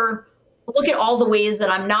 Or look at all the ways that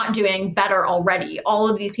I'm not doing better already. All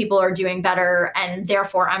of these people are doing better, and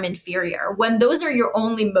therefore I'm inferior. When those are your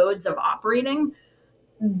only modes of operating,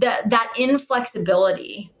 that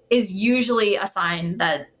inflexibility is usually a sign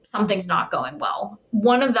that something's not going well.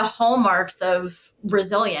 One of the hallmarks of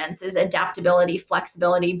resilience is adaptability,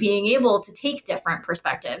 flexibility, being able to take different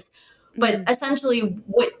perspectives. But essentially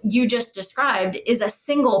what you just described is a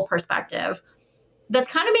single perspective that's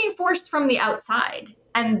kind of being forced from the outside.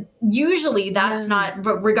 And usually that's not,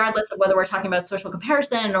 regardless of whether we're talking about social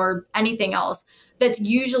comparison or anything else, that's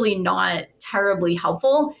usually not terribly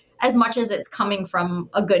helpful, as much as it's coming from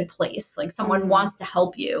a good place. Like someone wants to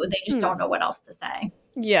help you. They just don't know what else to say.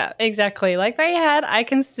 Yeah, exactly. Like I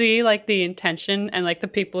can see like the intention, and like the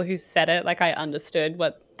people who said it, like I understood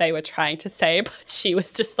what they were trying to say, but she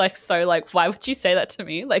was just like, so like, why would you say that to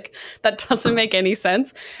me? Like that doesn't make any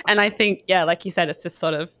sense. And I think, like you said, it's just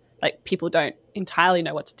sort of like people don't entirely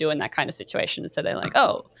know what to do in that kind of situation. So they're like,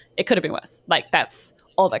 oh, it could have been worse. Like that's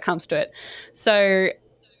all that comes to it. So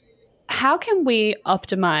how can we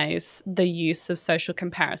optimize the use of social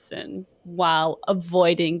comparison while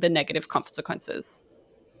avoiding the negative consequences?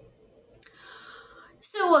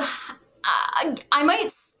 So I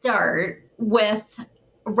might start with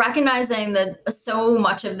recognizing that so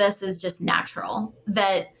much of this is just natural.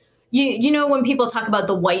 That when people talk about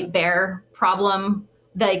the white bear problem,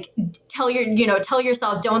 like tell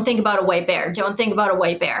yourself, don't think about a white bear, don't think about a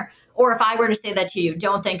white bear. Or if I were to say that to you,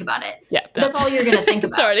 don't think about it. Yeah, that's all you're going to think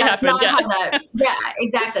about. It's already that's happened. Not how that. Yeah,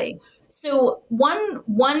 exactly. So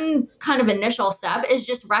one kind of initial step is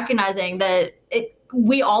just recognizing that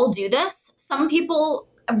we all do this. Some people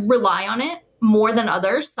rely on it more than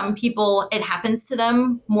others. Some people, it happens to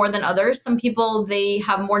them more than others. Some people, they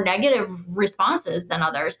have more negative responses than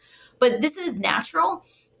others. But this is natural,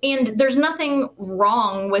 and there's nothing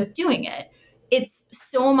wrong with doing it. It's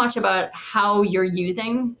so much about how you're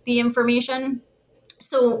using the information.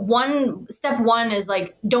 So step one is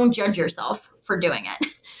like, don't judge yourself for doing it.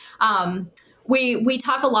 We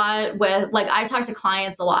talk a lot with, like, I talk to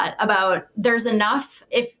clients a lot about there's enough,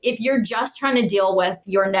 if you're just trying to deal with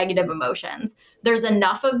your negative emotions, there's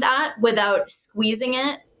enough of that without squeezing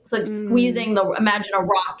it. It's like squeezing imagine a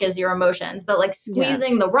rock as your emotions, but like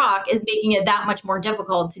squeezing the rock is making it that much more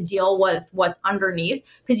difficult to deal with what's underneath,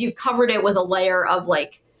 because you've covered it with a layer of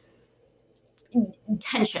like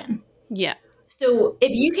tension. Yeah. So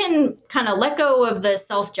if you can kind of let go of the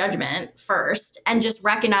self-judgment first and just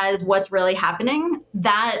recognize what's really happening,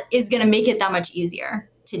 that is going to make it that much easier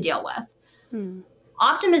to deal with.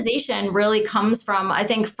 Optimization really comes from, I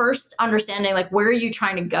think, first understanding like, where are you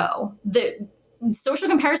trying to go? The social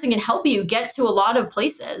comparison can help you get to a lot of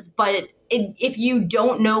places, but if you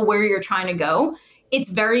don't know where you're trying to go, it's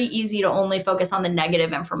very easy to only focus on the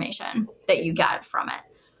negative information that you get from it.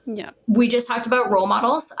 Yeah. We just talked about role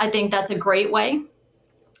models. I think that's a great way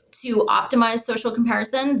to optimize social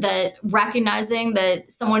comparison, that recognizing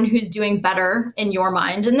that someone who's doing better in your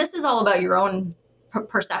mind, and this is all about your own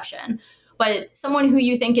perception, but someone who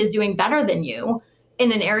you think is doing better than you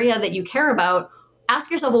in an area that you care about, ask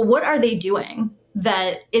yourself, well, what are they doing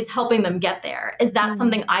that is helping them get there? Is that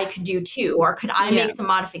something I could do too? Or could I make some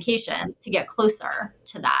modifications to get closer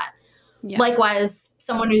to that? Yeah. Likewise,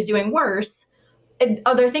 someone who's doing worse,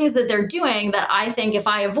 other things that they're doing that I think if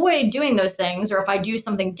I avoid doing those things, or if I do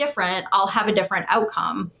something different, I'll have a different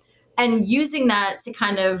outcome. And using that to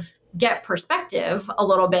kind of get perspective a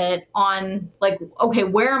little bit on like, okay,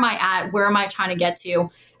 where am I at? Where am I trying to get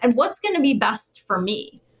to? And what's going to be best for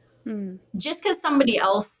me? Just because somebody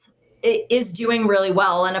else is doing really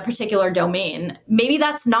well in a particular domain, maybe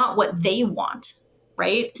that's not what they want,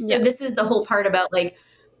 right? So this is the whole part about like,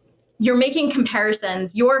 you're making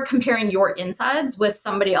comparisons. You're comparing your insides with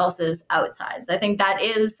somebody else's outsides. I think that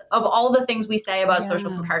is, of all the things we say about social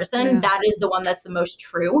comparison, that is the one that's the most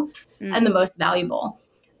true and the most valuable.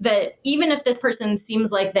 That even if this person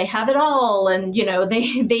seems like they have it all and, you know,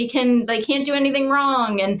 they can't do anything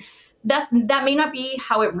wrong, and that may not be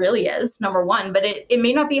how it really is, number one, but it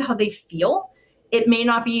may not be how they feel. It may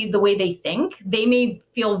not be the way they think. They may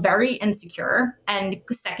feel very insecure and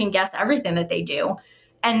second guess everything that they do.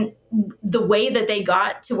 And the way that they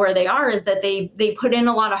got to where they are is that they put in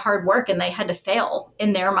a lot of hard work, and they had to fail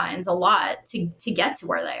in their minds a lot to get to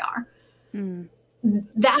where they are.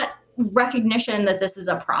 That recognition that this is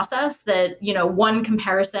a process, that, you know, one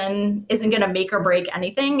comparison isn't going to make or break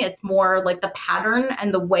anything. It's more like the pattern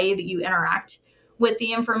and the way that you interact with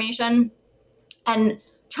the information, and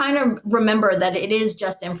trying to remember that it is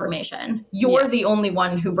just information. You're the only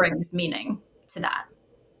one who brings meaning to that.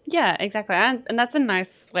 Yeah, exactly. And that's a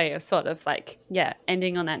nice way of sort of like,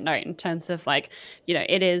 ending on that note in terms of like, you know,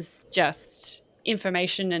 it is just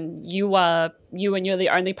information, and you're the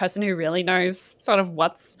only person who really knows sort of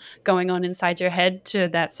what's going on inside your head to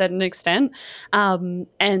that certain extent. And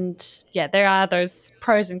there are those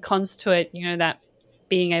pros and cons to it, you know, that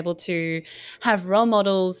being able to have role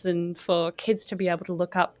models and for kids to be able to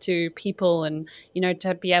look up to people and, you know,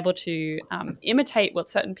 to be able to imitate what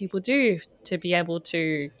certain people do to be able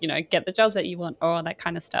to, you know, get the jobs that you want or all that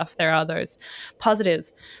kind of stuff. There are those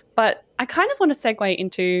positives. But I kind of want to segue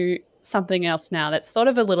into something else now that's sort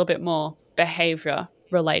of a little bit more behavior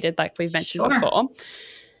related, like we've mentioned before.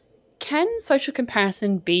 Can social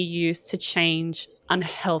comparison be used to change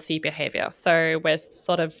unhealthy behavior? So we're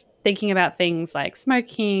sort of thinking about things like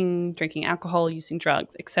smoking, drinking alcohol, using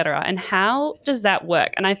drugs, etc. And how does that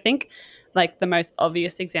work? And I think like the most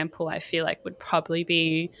obvious example I feel like would probably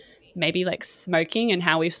be maybe like smoking, and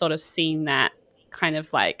how we've sort of seen that kind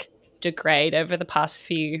of like degrade over the past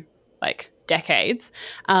few like decades.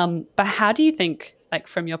 But how do you think, like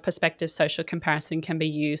from your perspective, social comparison can be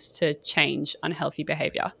used to change unhealthy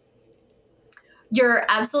behavior? You're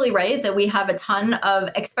absolutely right that we have a ton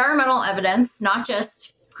of experimental evidence, not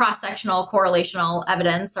just cross-sectional correlational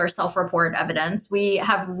evidence or self-report evidence. We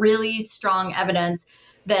have really strong evidence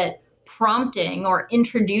that prompting or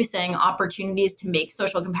introducing opportunities to make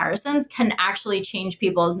social comparisons can actually change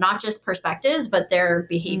people's not just perspectives, but their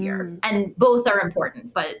behavior. And both are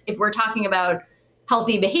important. But if we're talking about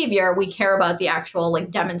healthy behavior, we care about the actual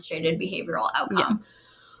like demonstrated behavioral outcome.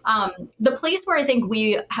 The place where I think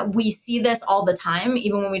we see this all the time,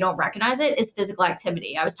 even when we don't recognize it, is physical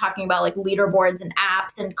activity. I was talking about like leaderboards and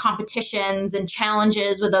apps and competitions and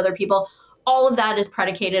challenges with other people. All of that is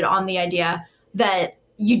predicated on the idea that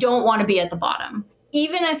you don't want to be at the bottom.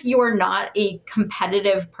 Even if you're not a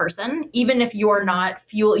competitive person, even if you're not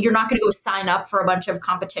you're not going to go sign up for a bunch of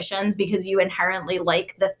competitions because you inherently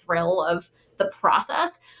like the thrill of the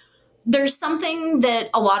process. There's something that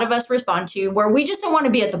a lot of us respond to where we just don't want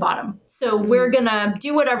to be at the bottom. So we're going to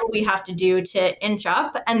do whatever we have to do to inch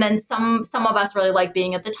up. And then some of us really like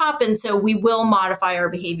being at the top. And so we will modify our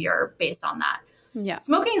behavior based on that. Yeah.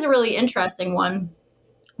 Smoking is a really interesting one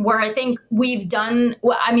where I think we've done,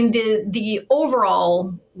 I mean, the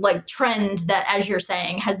overall like trend that, as you're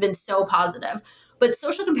saying, has been so positive, but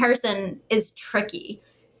social comparison is tricky.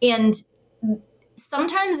 And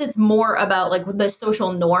sometimes it's more about like the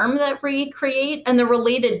social norm that we create and the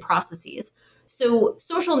related processes. So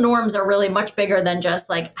social norms are really much bigger than just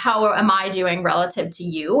like, how am I doing relative to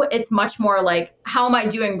you? It's much more like, how am I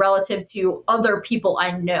doing relative to other people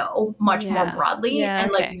I know much more broadly?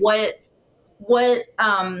 And like, what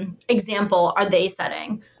example are they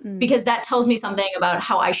setting? Because that tells me something about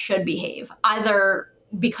how I should behave, either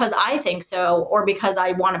because I think so or because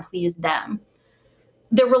I want to please them.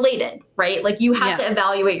 They're related, right? Like you have to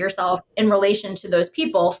evaluate yourself in relation to those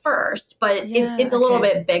people first, but it's a little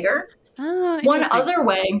bit bigger. One other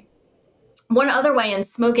way in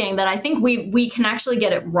smoking that I think we can actually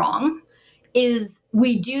get it wrong is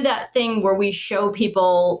we do that thing where we show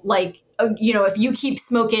people like, you know, if you keep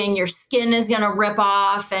smoking, your skin is going to rip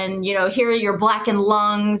off, and, you know, here are your blackened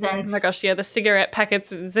lungs. And oh my gosh, yeah, the cigarette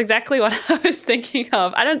packets is exactly what I was thinking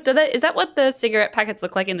of. Is that what the cigarette packets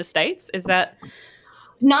look like in the States? Is that...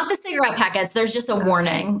 Not the cigarette packets. There's just a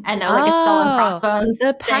warning and like a skull and crossbones.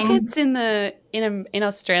 The packets in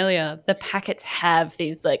Australia, the packets have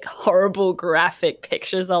these like horrible graphic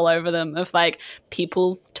pictures all over them of like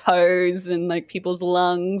people's toes and like people's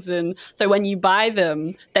lungs, and so when you buy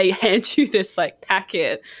them, they hand you this like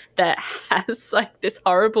packet that has like this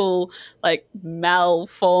horrible like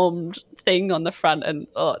malformed thing on the front, and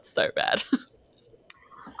oh, it's so bad.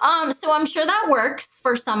 So I'm sure that works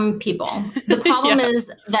for some people. The problem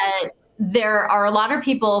is that there are a lot of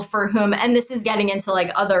people for whom, and this is getting into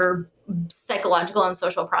like other psychological and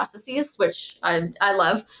social processes, which I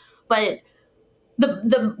love, but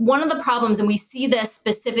the one of the problems, and we see this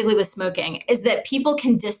specifically with smoking, is that people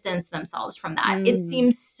can distance themselves from that. It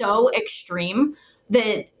seems so extreme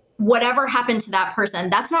that whatever happened to that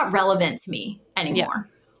person, that's not relevant to me anymore.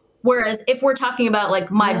 Whereas if we're talking about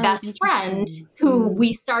like my best friend who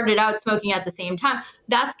we started out smoking at the same time,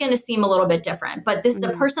 that's going to seem a little bit different. But this is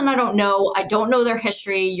a person I don't know. I don't know their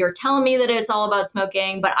history. You're telling me that it's all about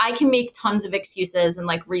smoking, but I can make tons of excuses and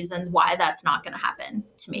like reasons why that's not going to happen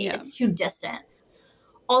to me. It's too distant.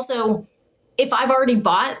 Also, if I've already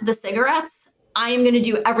bought the cigarettes, I am going to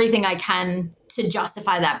do everything I can to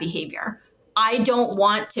justify that behavior. I don't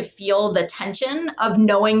want to feel the tension of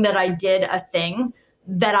knowing that I did a thing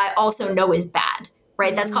that I also know is bad,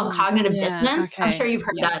 right? That's called cognitive dissonance. Okay. I'm sure you've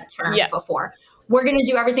heard that term before. We're going to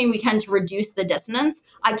do everything we can to reduce the dissonance.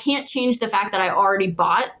 I can't change the fact that I already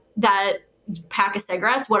bought that pack of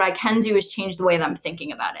cigarettes. What I can do is change the way that I'm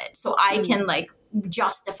thinking about it. So I can like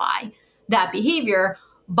justify that behavior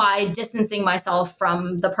by distancing myself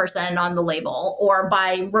from the person on the label, or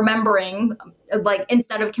by remembering, like,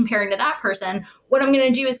 instead of comparing to that person, what I'm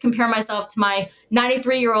going to do is compare myself to my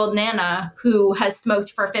 93-year-old Nana who has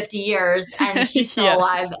smoked for 50 years and she's still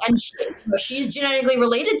alive, and she's genetically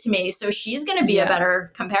related to me. So she's going to be a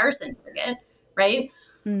better comparison target, right?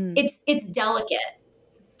 It's delicate.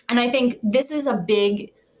 And I think this is a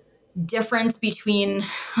big difference between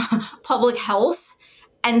public health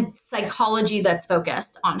and psychology that's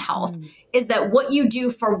focused on health, is that what you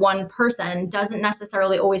do for one person doesn't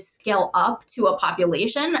necessarily always scale up to a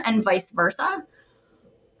population, and vice versa.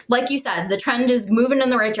 Like you said, the trend is moving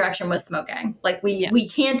in the right direction with smoking. Like we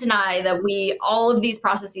can't deny that all of these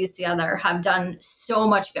processes together have done so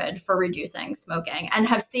much good for reducing smoking and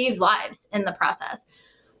have saved lives in the process.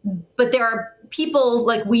 But there are people,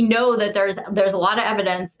 like, we know that there's a lot of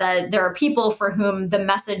evidence that there are people for whom the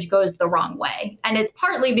message goes the wrong way. And it's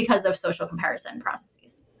partly because of social comparison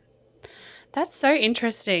processes. That's so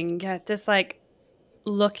interesting. Yeah, just like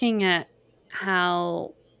looking at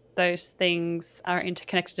how those things are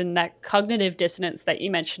interconnected, and that cognitive dissonance that you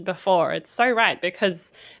mentioned before. It's so right,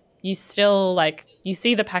 because you still, like, you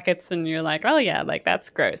see the packets and you're like, oh yeah, like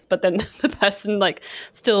that's gross. But then the person like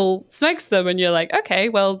still smokes them and you're like, okay,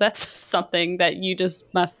 well, that's something that you just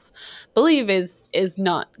must believe is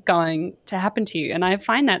not going to happen to you. And I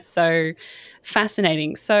find that so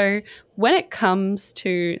fascinating. So when it comes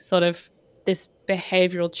to sort of this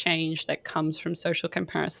behavioral change that comes from social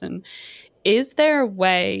comparison, is there a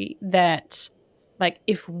way that, like,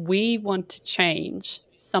 if we want to change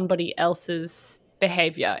somebody else's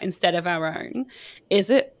behavior instead of our own,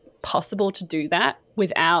 is it possible to do that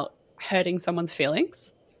without hurting someone's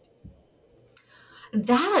feelings?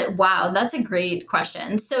 Wow, that's a great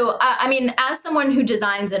question. So, I mean, as someone who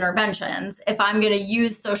designs interventions, if I'm going to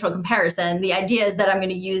use social comparison, the idea is that I'm going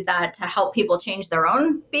to use that to help people change their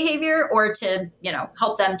own behavior, or to,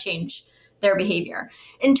 help them change their behavior.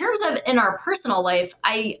 In terms of in our personal life,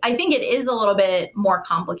 I think it is a little bit more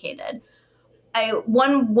complicated.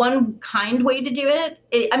 One kind way to do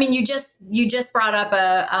it, I mean, you just brought up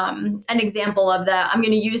an example of I'm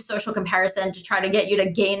going to use social comparison to try to get you to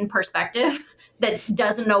gain perspective. That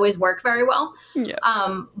doesn't always work very well. Yeah.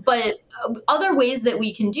 But other ways that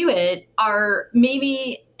we can do it are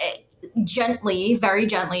maybe gently, very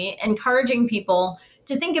gently, encouraging people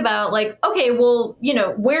to think about, like, okay, well,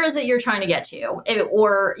 where is it you're trying to get to?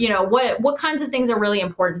 Or, what kinds of things are really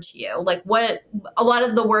important to you? Like, a lot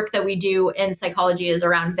of the work that we do in psychology is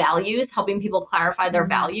around values, helping people clarify their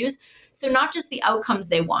values. So not just the outcomes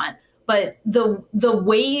they want, but the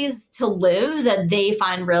ways to live that they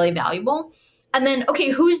find really valuable. And then, okay,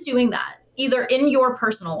 who's doing that? Either in your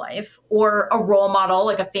personal life, or a role model,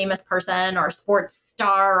 like a famous person or a sports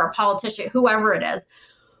star or a politician, whoever it is.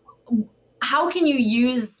 How can you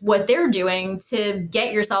use what they're doing to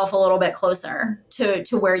get yourself a little bit closer to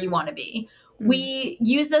where you want to be? We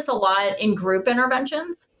use this a lot in group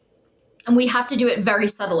interventions, and we have to do it very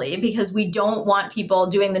subtly because we don't want people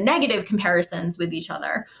doing the negative comparisons with each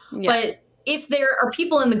other. Yeah. But if there are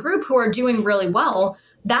people in the group who are doing really well,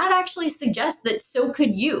 that actually suggests that so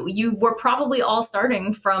could you. You were probably all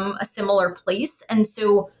starting from a similar place. And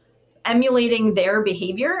so emulating their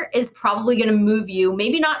behavior is probably going to move you,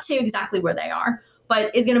 maybe not to exactly where they are,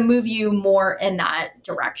 but is going to move you more in that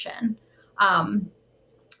direction.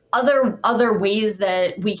 Other ways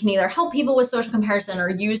that we can either help people with social comparison or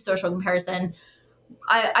use social comparison,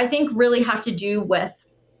 I think really have to do with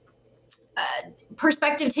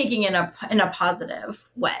perspective taking in a positive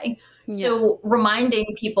way. So reminding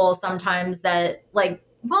people sometimes that like,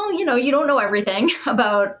 well, you know, you don't know everything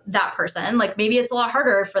about that person. Like maybe it's a lot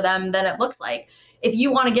harder for them than it looks like. If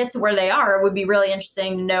you want to get to where they are, it would be really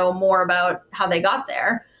interesting to know more about how they got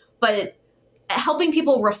there. But helping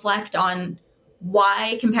people reflect on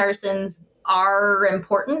why comparisons are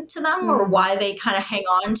important to them or why they kind of hang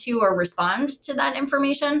on to or respond to that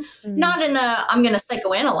information, not in a I'm going to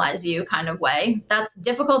psychoanalyze you kind of way. That's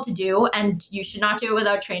difficult to do, and you should not do it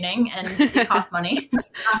without training, and it costs money. It's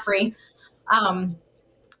not free.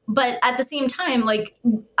 But at the same time, like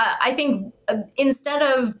I think instead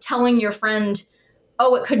of telling your friend,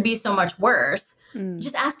 oh, it could be so much worse,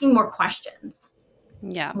 just asking more questions.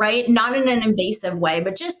 Yeah. Right. Not in an invasive way,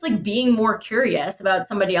 but just like being more curious about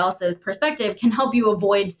somebody else's perspective can help you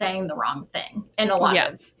avoid saying the wrong thing in a lot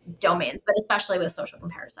of domains, but especially with social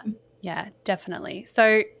comparison. Yeah, definitely.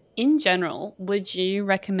 So in general, would you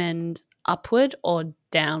recommend upward or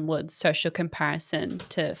downward social comparison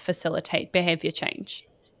to facilitate behavior change?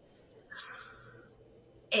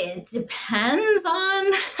 It depends on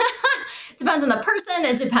depends on the person.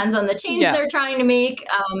 It depends on the change they're trying to make.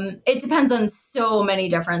 It depends on so many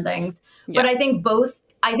different things. But I think both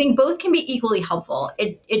can be equally helpful.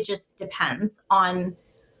 It just depends on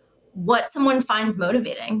what someone finds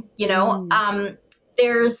motivating. You know,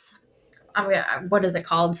 there's what is it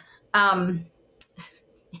called?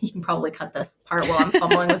 You can probably cut this part while I'm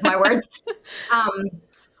fumbling with my words.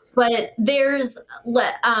 But there's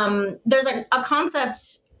a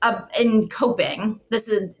concept in coping. This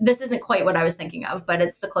isn't quite what I was thinking of, but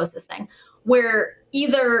it's the closest thing, where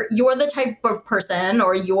either you're the type of person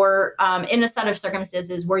or you're in a set of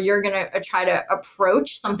circumstances where you're going to try to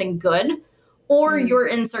approach something good, or you're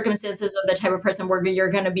in circumstances of the type of person where you're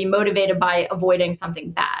going to be motivated by avoiding something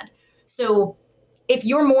bad. So if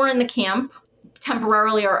you're more in the camp,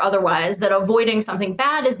 temporarily or otherwise, that avoiding something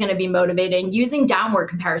bad is going to be motivating, using downward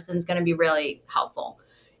comparison is going to be really helpful.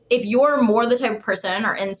 If you're more the type of person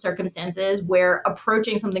or in circumstances where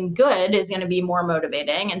approaching something good is going to be more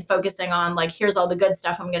motivating and focusing on like, here's all the good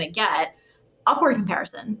stuff I'm going to get, upward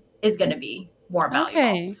comparison is going to be more valuable.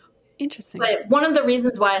 Okay. Interesting. But one of the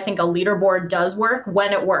reasons why I think a leaderboard does work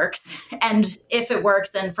when it works, and if it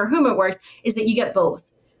works and for whom it works, is that you get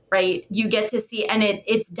both. Right? You get to see, and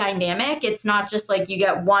it's dynamic. It's not just like you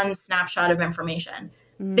get one snapshot of information.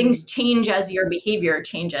 Things change as your behavior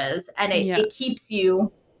changes, and it keeps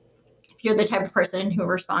you, if you're the type of person who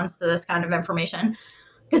responds to this kind of information,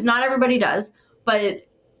 because not everybody does, but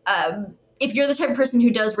if you're the type of person who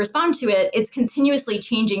does respond to it, it's continuously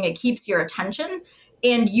changing. It keeps your attention,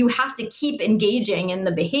 and you have to keep engaging in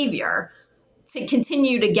the behavior to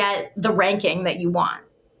continue to get the ranking that you want,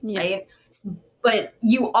 right? But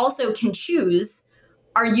you also can choose,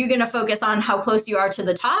 are you going to focus on how close you are to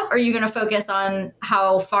the top? Or are you going to focus on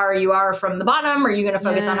how far you are from the bottom? Or are you going to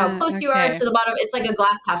focus on how close you are to the bottom? It's like a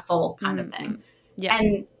glass half full kind of thing. Yeah.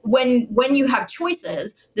 And when you have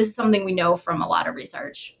choices, this is something we know from a lot of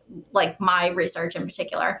research, like my research in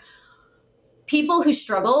particular. People who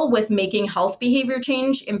struggle with making health behavior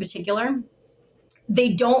change in particular,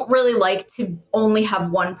 they don't really like to only have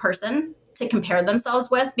one person to compare themselves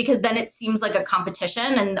with, because then it seems like a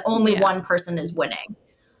competition and only one person is winning.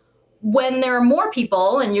 When there are more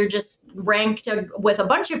people and you're just ranked with a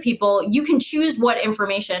bunch of people, you can choose what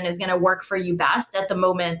information is going to work for you best at the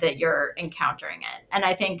moment that you're encountering it. And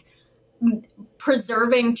I think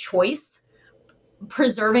preserving choice,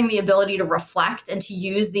 preserving the ability to reflect and to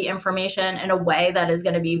use the information in a way that is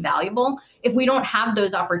going to be valuable. If we don't have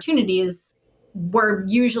those opportunities, we're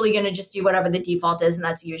usually going to just do whatever the default is, and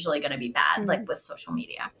that's usually going to be bad, like with social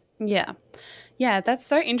media. Yeah. Yeah, that's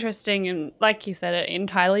so interesting. And like you said, it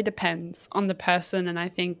entirely depends on the person. And I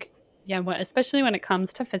think, especially when it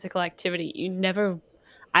comes to physical activity,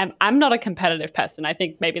 I'm not a competitive person. I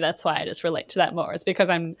think maybe that's why I just relate to that more, is because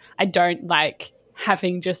I don't like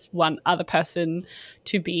having just one other person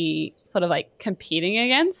to be sort of like competing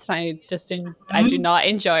against. I do not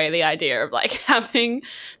enjoy the idea of like having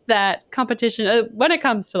that competition when it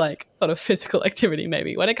comes to like sort of physical activity.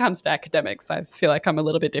 Maybe when it comes to academics, I feel like I'm a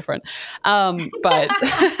little bit different. But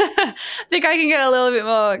I think I can get a little bit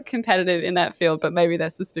more competitive in that field, but maybe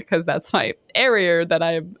that's just because that's my area that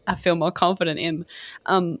I feel more confident in.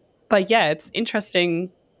 But yeah, it's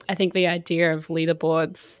interesting. I think the idea of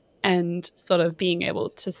leaderboards and sort of being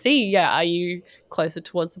able to see, are you closer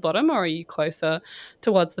towards the bottom or are you closer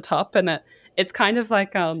towards the top? And it's kind of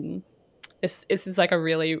like this is like a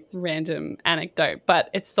really random anecdote,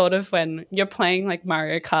 but it's sort of when you're playing like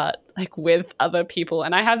Mario Kart like with other people.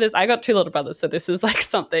 And I got two little brothers, so this is like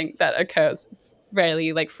something that occurs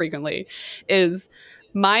really like frequently is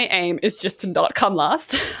my aim is just to not come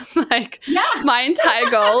last. Like Yeah. my entire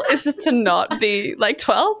goal is just to not be like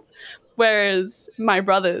 12th. Whereas my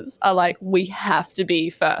brothers are like, we have to be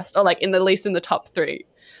first, or like at least in the top 3.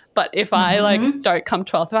 But if I like don't come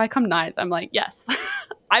 12th or I come 9th, I'm like, yes,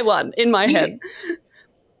 I won in my head.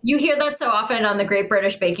 You hear that so often on the Great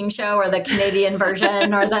British Baking Show or the Canadian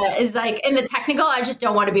version, or is like in the technical, I just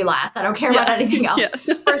don't want to be last. I don't care about anything else.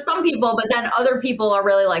 For some people, but then other people are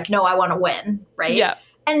really like, no, I want to win, right? Yeah.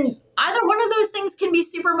 And either one of those things can be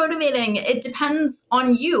super motivating. It depends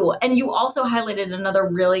on you. And you also highlighted another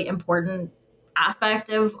really important aspect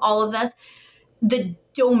of all of this. The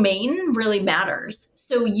domain really matters.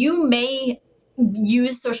 So you may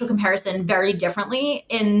use social comparison very differently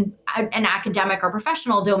in an academic or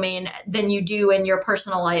professional domain than you do in your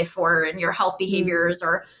personal life or in your health behaviors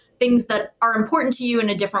or things that are important to you in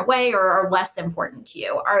a different way or are less important to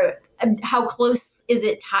you. How close is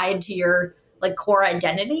it tied to your like core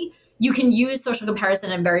identity? You can use social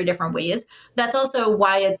comparison in very different ways. That's also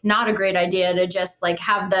why it's not a great idea to just like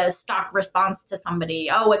have the stock response to somebody,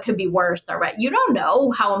 oh, it could be worse or what. You don't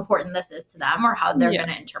know how important this is to them or how they're going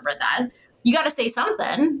to interpret that. You got to say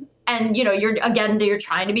something. And, you're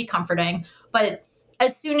trying to be comforting. But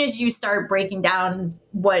as soon as you start breaking down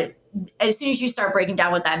what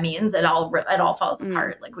that means, it all falls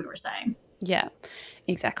apart, like we were saying. Yeah,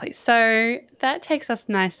 exactly. So that takes us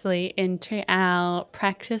nicely into our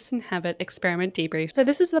practice and habit experiment debrief. So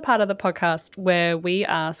this is the part of the podcast where we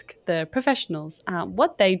ask the professionals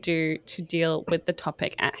what they do to deal with the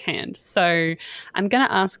topic at hand. So I'm going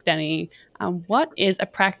to ask Danny, what is a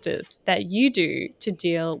practice that you do to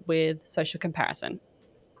deal with social comparison?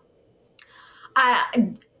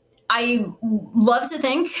 I love to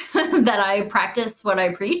think that I practice what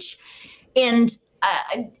I preach. And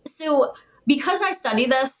so because I study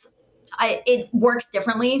this, it works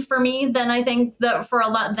differently for me than I think than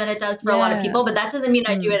it does for a lot of people. But that doesn't mean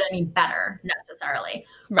I do it any better necessarily.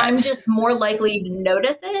 Right. I'm just more likely to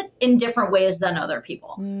notice it in different ways than other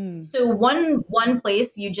people. So one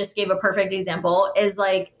place you just gave a perfect example is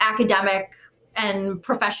like academic and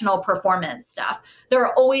professional performance stuff. There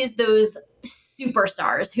are always those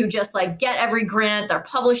superstars who just like get every grant, they're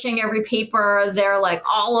publishing every paper, they're like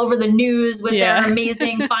all over the news with their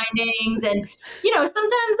amazing findings. And,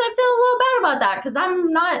 sometimes I feel a little bad about that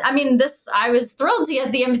because I was thrilled to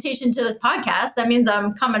get the invitation to this podcast. That means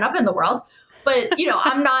I'm coming up in the world. But,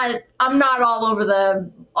 I'm not all over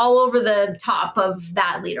the top of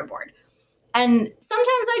that leaderboard. And sometimes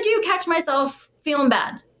I do catch myself feeling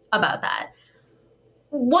bad about that.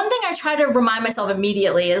 One thing I try to remind myself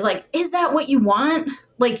immediately is like, is that what you want?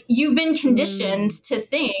 Like you've been conditioned to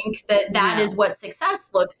think that is what success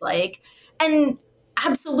looks like. And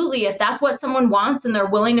absolutely, if that's what someone wants and they're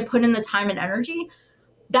willing to put in the time and energy,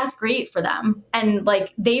 that's great for them. And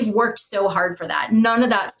like, they've worked so hard for that. None of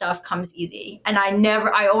that stuff comes easy. And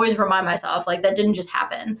I always remind myself like that didn't just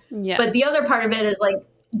happen. Yeah. But the other part of it is like,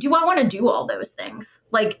 do I want to do all those things?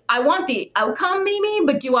 Like I want the outcome maybe,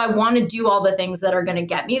 but do I want to do all the things that are going to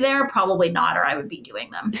get me there? Probably not, or I would be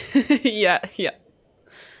doing them. Yeah.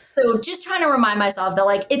 So just trying to remind myself that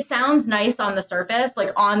like, it sounds nice on the surface,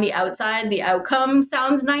 like on the outside, the outcome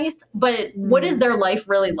sounds nice, but what is their life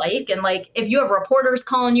really like? And like, if you have reporters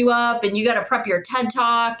calling you up and you got to prep your TED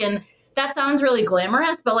Talk and that sounds really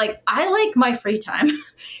glamorous, but like, I like my free time.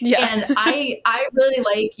 Yeah. And I really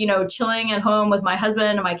like, chilling at home with my husband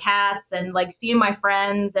and my cats and like seeing my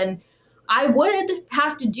friends. And I would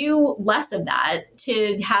have to do less of that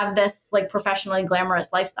to have this like professionally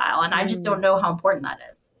glamorous lifestyle. And I just don't know how important that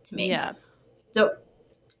is to me. Yeah.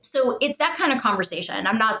 So it's that kind of conversation.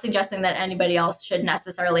 I'm not suggesting that anybody else should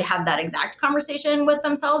necessarily have that exact conversation with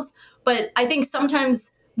themselves, but I think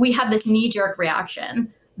sometimes we have this knee-jerk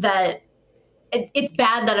reaction that it's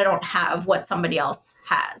bad that I don't have what somebody else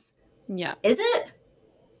has. Yeah. Is it?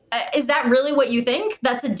 Is that really what you think?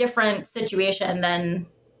 That's a different situation than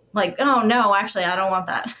like, oh no, actually, I don't want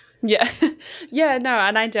that. Yeah. Yeah, no.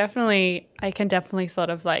 And I can definitely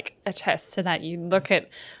sort of like attest to that. You look at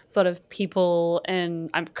sort of people,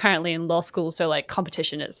 and I'm currently in law school. So like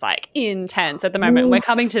competition is like intense at the moment. Oof. We're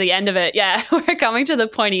coming to the end of it. Yeah. We're coming to the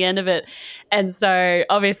pointy end of it. And so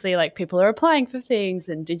obviously like people are applying for things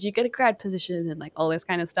and did you get a grad position and like all this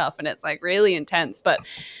kind of stuff. And it's like really intense,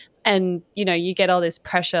 and, you get all this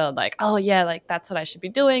pressure like, oh yeah, like that's what I should be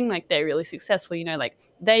doing. Like they're really successful, like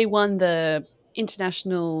they won the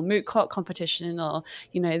international moot court competition, or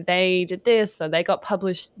they did this, or they got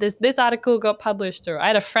published, this article got published, or I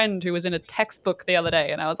had a friend who was in a textbook the other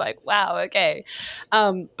day and I was like, wow, okay.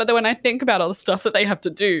 But then when I think about all the stuff that they have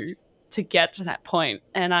to do, to get to that point.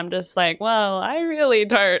 And I'm just like, well, I really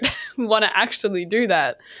don't want to actually do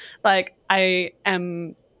that. Like, I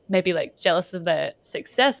am maybe like jealous of their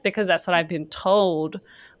success because that's what I've been told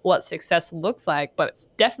what success looks like, but it's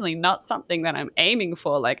definitely not something that I'm aiming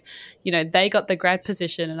for. Like, they got the grad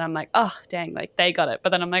position and I'm like, oh, dang, like they got it. But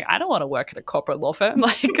then I'm like, I don't want to work at a corporate law firm.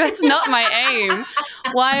 Like, that's not my aim.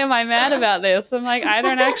 Why am I mad about this? I'm like, I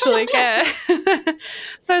don't actually care.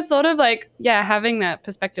 So it's sort of like, yeah, having that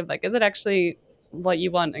perspective, like, is it actually what you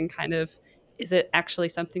want, and kind of, is it actually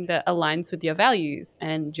something that aligns with your values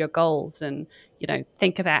and your goals? And,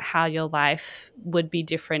 think about how your life would be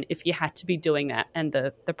different if you had to be doing that, and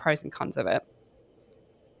the pros and cons of it.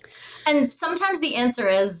 And sometimes the answer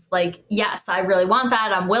is like, yes, I really want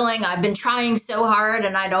that. I'm willing. I've been trying so hard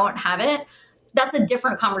and I don't have it. That's a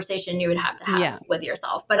different conversation you would have to have with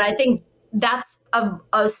yourself. But I think that's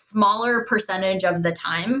a smaller percentage of the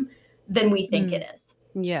time than we think it is.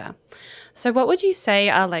 Yeah. So what would you say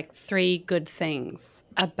are like 3 good things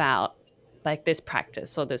about like this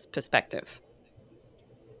practice or this perspective?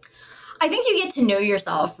 I think you get to know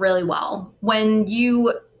yourself really well when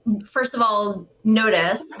you, first of all,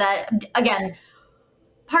 notice that, again,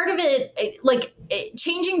 part of it, like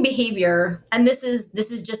changing behavior, and this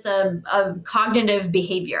is just a cognitive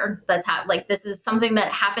behavior that's like, this is something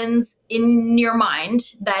that happens in your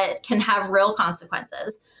mind that can have real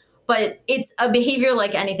consequences, but it's a behavior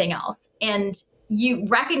like anything else. And you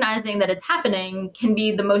recognizing that it's happening can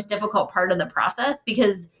be the most difficult part of the process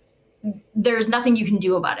because there's nothing you can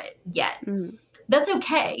do about it yet. That's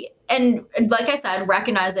okay. And like I said,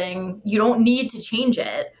 recognizing you don't need to change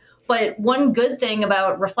it. But one good thing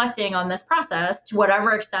about reflecting on this process, to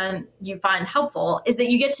whatever extent you find helpful, is that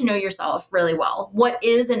you get to know yourself really well. What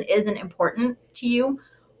is and isn't important to you,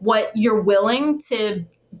 what you're willing to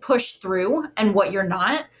push through and what you're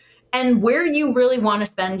not, and where you really want to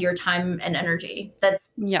spend your time and energy. That's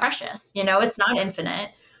precious. It's not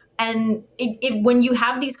infinite. And when you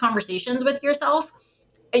have these conversations with yourself,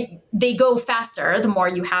 they go faster the more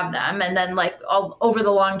you have them. And then like over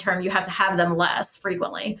the long term, you have to have them less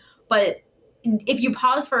frequently. But if you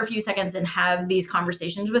pause for a few seconds and have these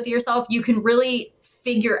conversations with yourself, you can really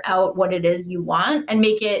figure out what it is you want and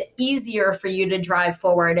make it easier for you to drive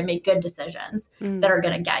forward and make good decisions that are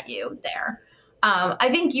going to get you there. I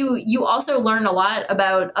think you also learn a lot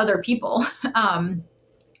about other people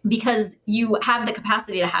because you have the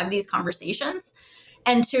capacity to have these conversations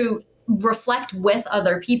and to reflect with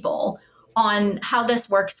other people on how this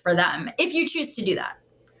works for them, if you choose to do that.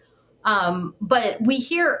 But we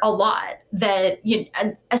hear a lot that,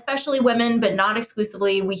 especially women, but not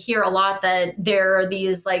exclusively, we hear a lot that there are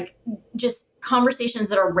these like just conversations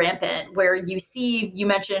that are rampant where you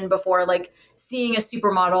mentioned before, like seeing a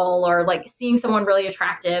supermodel or like seeing someone really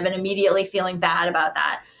attractive and immediately feeling bad about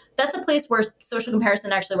that. That's a place where social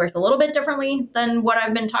comparison actually works a little bit differently than what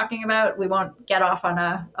I've been talking about. We won't get off on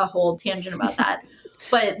a whole tangent about that.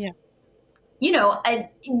 But,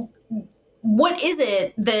 what is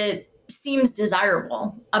it that seems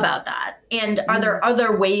desirable about that? And are there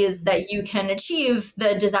other ways that you can achieve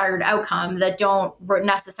the desired outcome that don't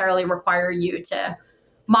necessarily require you to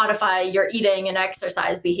modify your eating and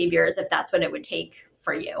exercise behaviors if that's what it would take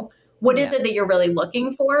for you? What is it that you're really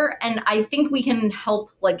looking for? And I think we can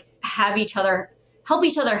help each other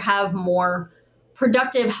have more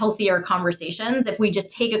productive, healthier conversations if we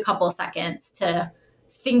just take a couple seconds to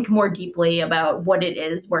think more deeply about what it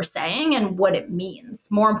is we're saying and what it means.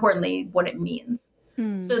 More importantly, what it means.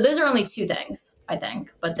 So those are only 2 things, I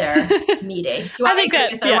think, but they're meaty. Do I think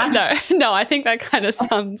that? No, I think that kind of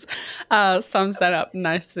sums that up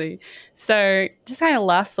nicely. So just kind of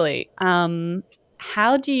lastly,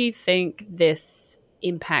 how do you think this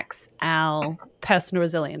impacts our personal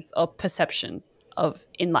resilience or perception of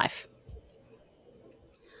in life?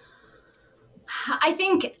 I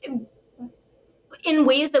think in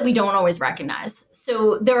ways that we don't always recognize.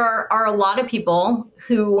 So there are a lot of people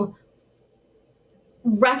who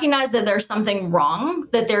recognize that there's something wrong,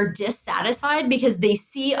 that they're dissatisfied because they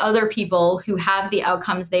see other people who have the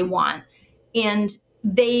outcomes they want, and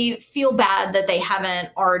they feel bad that they haven't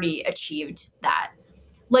already achieved that.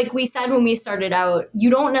 Like we said when we started out, you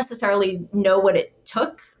don't necessarily know what it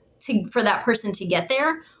took for that person to get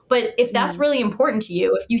there. But if that's really important to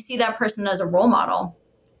you, if you see that person as a role model,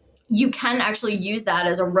 you can actually use that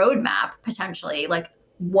as a roadmap potentially. Like,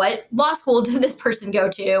 what law school did this person go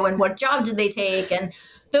to and what job did they take? And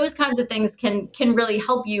those kinds of things can really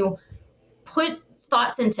help you put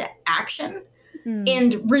thoughts into action.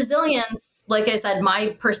 And resilience, like I said,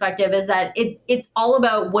 my perspective is that it's all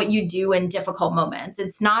about what you do in difficult moments.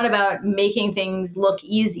 It's not about making things look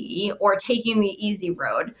easy or taking the easy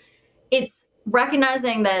road. it's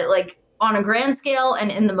recognizing that like on a grand scale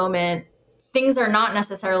and in the moment, things are not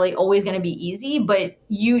necessarily always going to be easy, but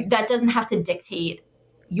that doesn't have to dictate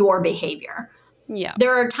your behavior. Yeah.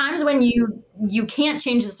 There are times when you can't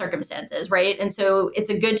change the circumstances, right? And so it's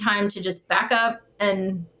a good time to just back up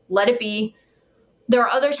and let it be. There are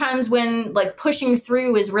other times when like pushing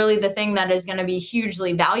through is really the thing that is going to be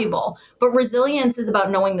hugely valuable. But resilience is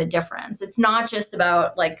about knowing the difference. It's not just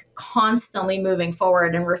about like constantly moving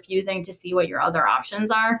forward and refusing to see what your other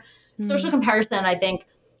options are. Social comparison, I think,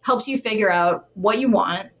 helps you figure out what you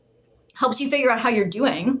want, helps you figure out how you're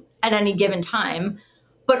doing at any given time,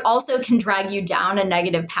 but also can drag you down a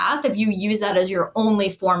negative path if you use that as your only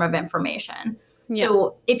form of information. Yeah.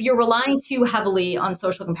 So if you're relying too heavily on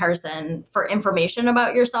social comparison for information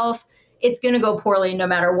about yourself, it's going to go poorly no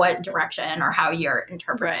matter what direction or how you're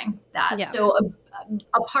interpreting that. Yeah. So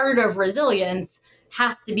a part of resilience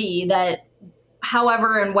has to be that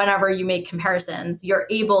however and whenever you make comparisons, you're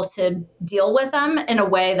able to deal with them in a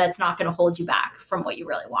way that's not going to hold you back from what you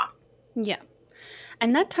really want. Yeah.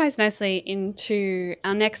 And that ties nicely into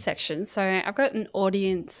our next section. So I've got an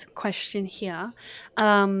audience question here.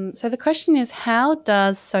 So the question is, how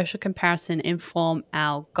does social comparison inform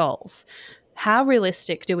our goals? How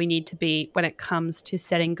realistic do we need to be when it comes to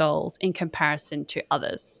setting goals in comparison to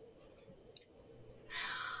others?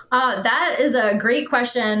 That is a great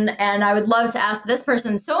question. And I would love to ask this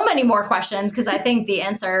person so many more questions because I think the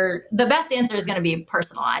best answer is going to be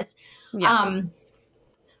personalized. Yeah.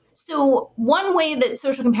 So one way that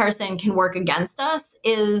social comparison can work against us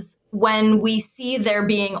is when we see there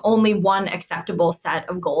being only one acceptable set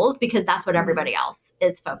of goals because that's what everybody else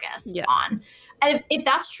is focused on. And if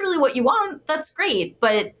that's truly what you want, that's great.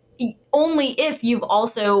 But only if you've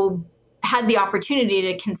also had the opportunity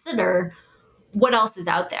to consider what else is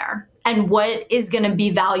out there and what is going to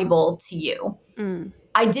be valuable to you.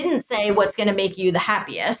 I didn't say what's going to make you the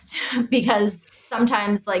happiest because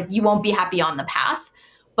sometimes like you won't be happy on the path,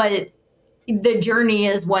 but the journey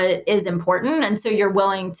is what is important. And so you're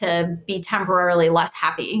willing to be temporarily less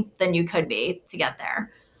happy than you could be to get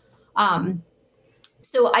there.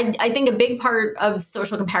 So I think a big part of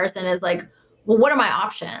social comparison is like, well, what are my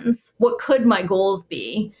options? What could my goals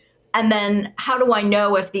be? And then how do I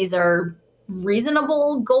know if these are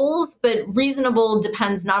reasonable goals? But reasonable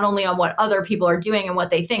depends not only on what other people are doing and what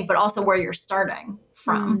they think, but also where you're starting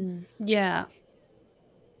from. Yeah.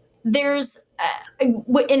 There's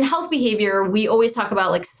in health behavior, we always talk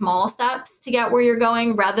about like small steps to get where you're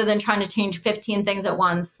going rather than trying to change 15 things at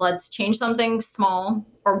once. Let's change something small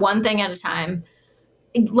or one thing at a time.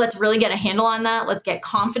 Let's really get a handle on that. Let's get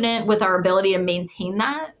confident with our ability to maintain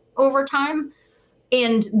that over time.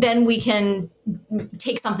 And then we can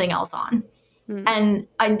take something else on. And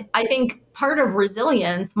I think part of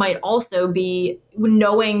resilience might also be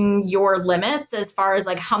knowing your limits as far as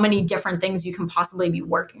like how many different things you can possibly be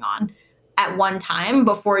working on at one time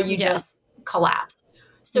before you just collapse.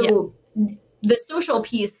 So the social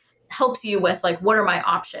piece helps you with like, what are my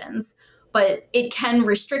options? But it can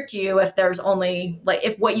restrict you if there's only like,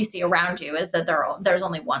 if what you see around you is that there's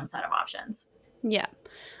only one set of options. Yeah.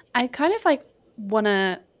 I kind of like want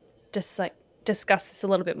to just like discuss this a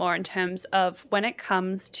little bit more in terms of when it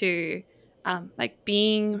comes to like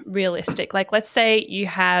being realistic. Like, let's say you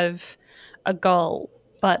have a goal,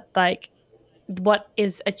 but like what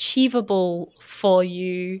is achievable for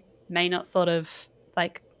you may not sort of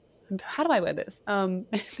like, how do I word this?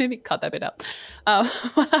 Maybe cut that bit up.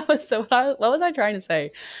 What was I trying to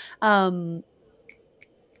say?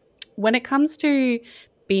 When it comes to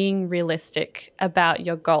being realistic about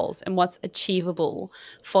your goals and what's achievable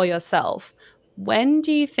for yourself, when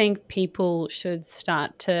do you think people should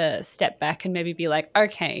start to step back and maybe be like,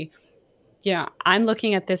 okay, I'm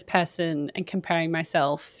looking at this person and comparing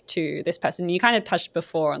myself to this person? You kind of touched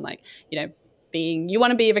before on like, you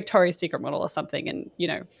want to be a Victoria's Secret model or something, and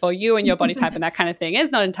for you and your body type and that kind of thing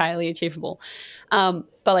is not entirely achievable. But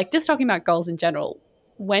like just talking about goals in general,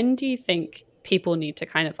 when do you think people need to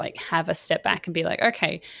kind of like have a step back and be like,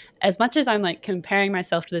 okay, as much as I'm like comparing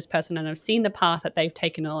myself to this person and I've seen the path that they've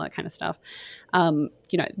taken and all that kind of stuff,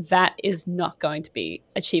 that is not going to be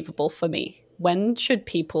achievable for me. When should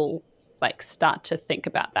people like start to think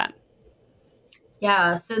about that?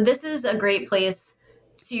 Yeah, so this is a great place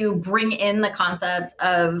to bring in the concept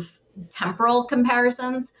of temporal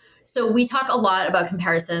comparisons. So we talk a lot about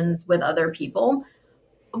comparisons with other people.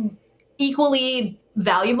 Equally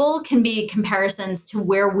valuable can be comparisons to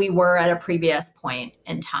where we were at a previous point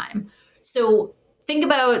in time. So think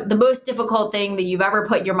about the most difficult thing that you've ever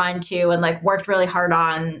put your mind to and like worked really hard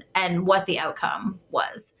on and what the outcome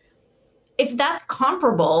was. If that's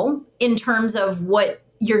comparable in terms of what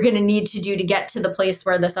you're going to need to do to get to the place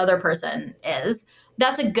where this other person is,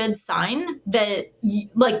 that's a good sign that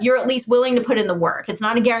you're at least willing to put in the work. It's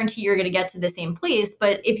not a guarantee you're going to get to the same place,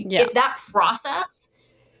 but if that process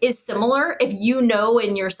is similar, if you know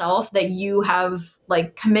in yourself that you have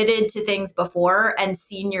like committed to things before and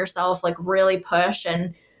seen yourself like really push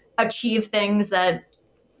and achieve things that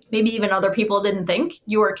maybe even other people didn't think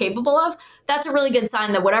you were capable of, that's a really good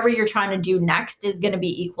sign that whatever you're trying to do next is going to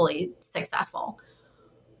be equally successful.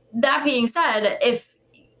 That being said,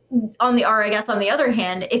 on the other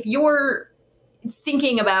hand, if you're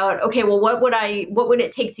thinking about, okay, well, what would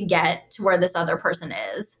it take to get to where this other person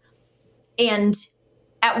is? And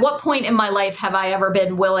at what point in my life have I ever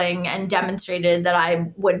been willing and demonstrated that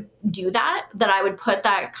I would do that I would put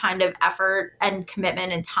that kind of effort and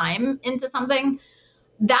commitment and time into something?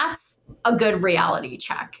 That's a good reality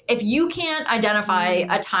check. If you can't identify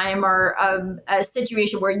a time or a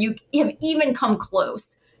situation where you have even come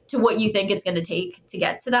close to what you think it's going to take to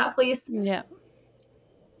get to that place,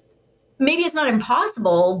 maybe it's not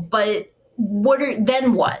impossible, but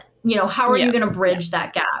then what? How are you going to bridge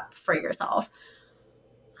that gap for yourself?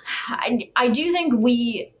 I do think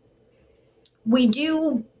we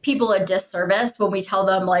do people a disservice when we tell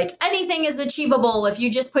them like anything is achievable if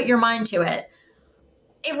you just put your mind to it.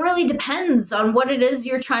 It really depends on what it is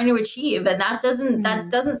you're trying to achieve, and that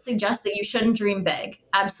doesn't suggest that you shouldn't dream big.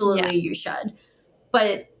 Absolutely, you should,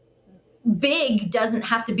 but big doesn't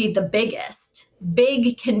have to be the biggest.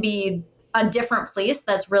 Big can be a different place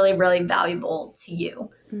that's really, really valuable to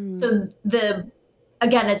you. So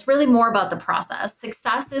again, it's really more about the process.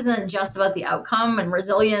 Success isn't just about the outcome, and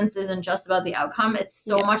resilience isn't just about the outcome. It's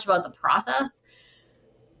so much about the process.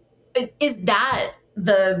 Is that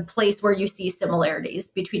the place where you see similarities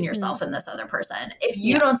between yourself and this other person? If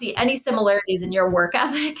you don't see any similarities in your work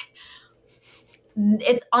ethic,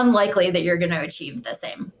 it's unlikely that you're going to achieve the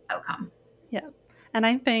same outcome. Yeah. And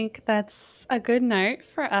I think that's a good note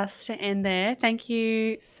for us to end there. Thank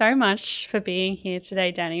you so much for being here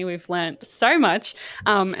today, Dani. We've learned so much,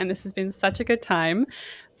 and this has been such a good time.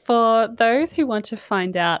 For those who want to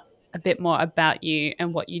find out a bit more about you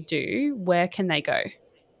and what you do, where can they go?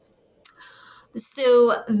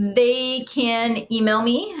 So they can email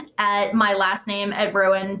me at my last name at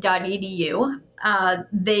rowan.edu.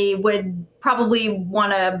 They would probably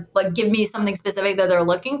want to give me something specific that they're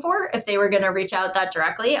looking for. If they were going to reach out that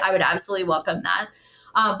directly, I would absolutely welcome that.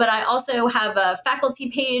 But I also have a faculty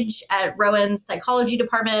page at Rowan's psychology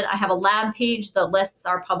department. I have a lab page that lists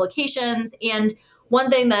our publications. And one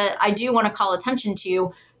thing that I do want to call attention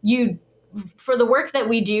to, for the work that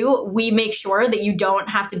we do, we make sure that you don't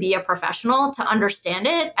have to be a professional to understand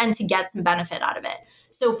it and to get some benefit out of it.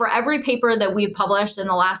 So for every paper that we've published in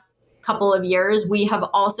the last couple of years, we have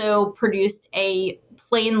also produced a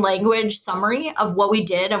plain language summary of what we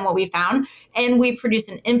did and what we found. And we produced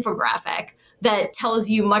an infographic that tells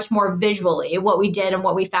you much more visually what we did and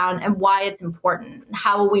what we found and why it's important,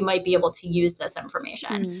 how we might be able to use this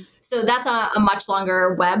information. So that's a much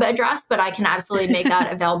longer web address, but I can absolutely make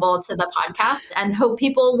that available to the podcast and hope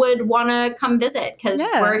people would want to come visit because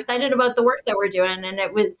we're excited about the work that we're doing. And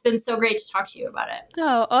it's been so great to talk to you about it.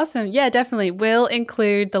 Oh, awesome. Yeah, definitely. We'll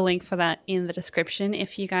include the link for that in the description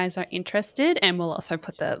if you guys are interested. And we'll also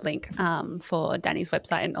put the link for Dani's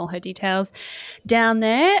website and all her details down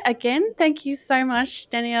there. Again, thank you so much,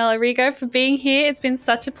 Danielle Arigo, for being here. It's been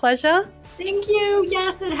such a pleasure. Thank you.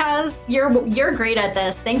 Yes, it has. You're great at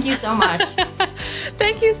this. Thank you so much.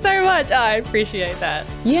 Thank you so much. I appreciate that.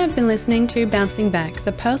 You have been listening to Bouncing Back,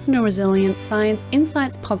 the Personal Resilience Science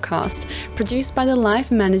Insights podcast, produced by the Life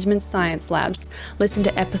Management Science Labs. Listen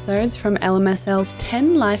to episodes from LMSL's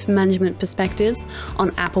 10 Life Management Perspectives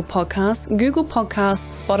on Apple Podcasts, Google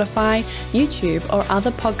Podcasts, Spotify, YouTube, or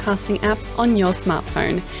other podcasting apps on your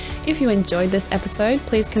smartphone. If you enjoyed this episode,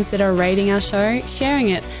 please consider rating our show, sharing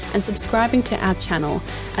it, and subscribing to our channel,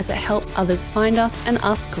 as it helps others find us and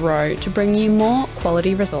us grow to bring you more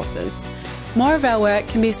quality resources. More of our work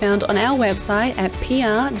can be found on our website at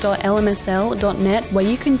pr.lmsl.net, where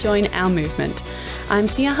you can join our movement. I'm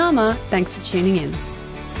Tia Harmer. Thanks for tuning in.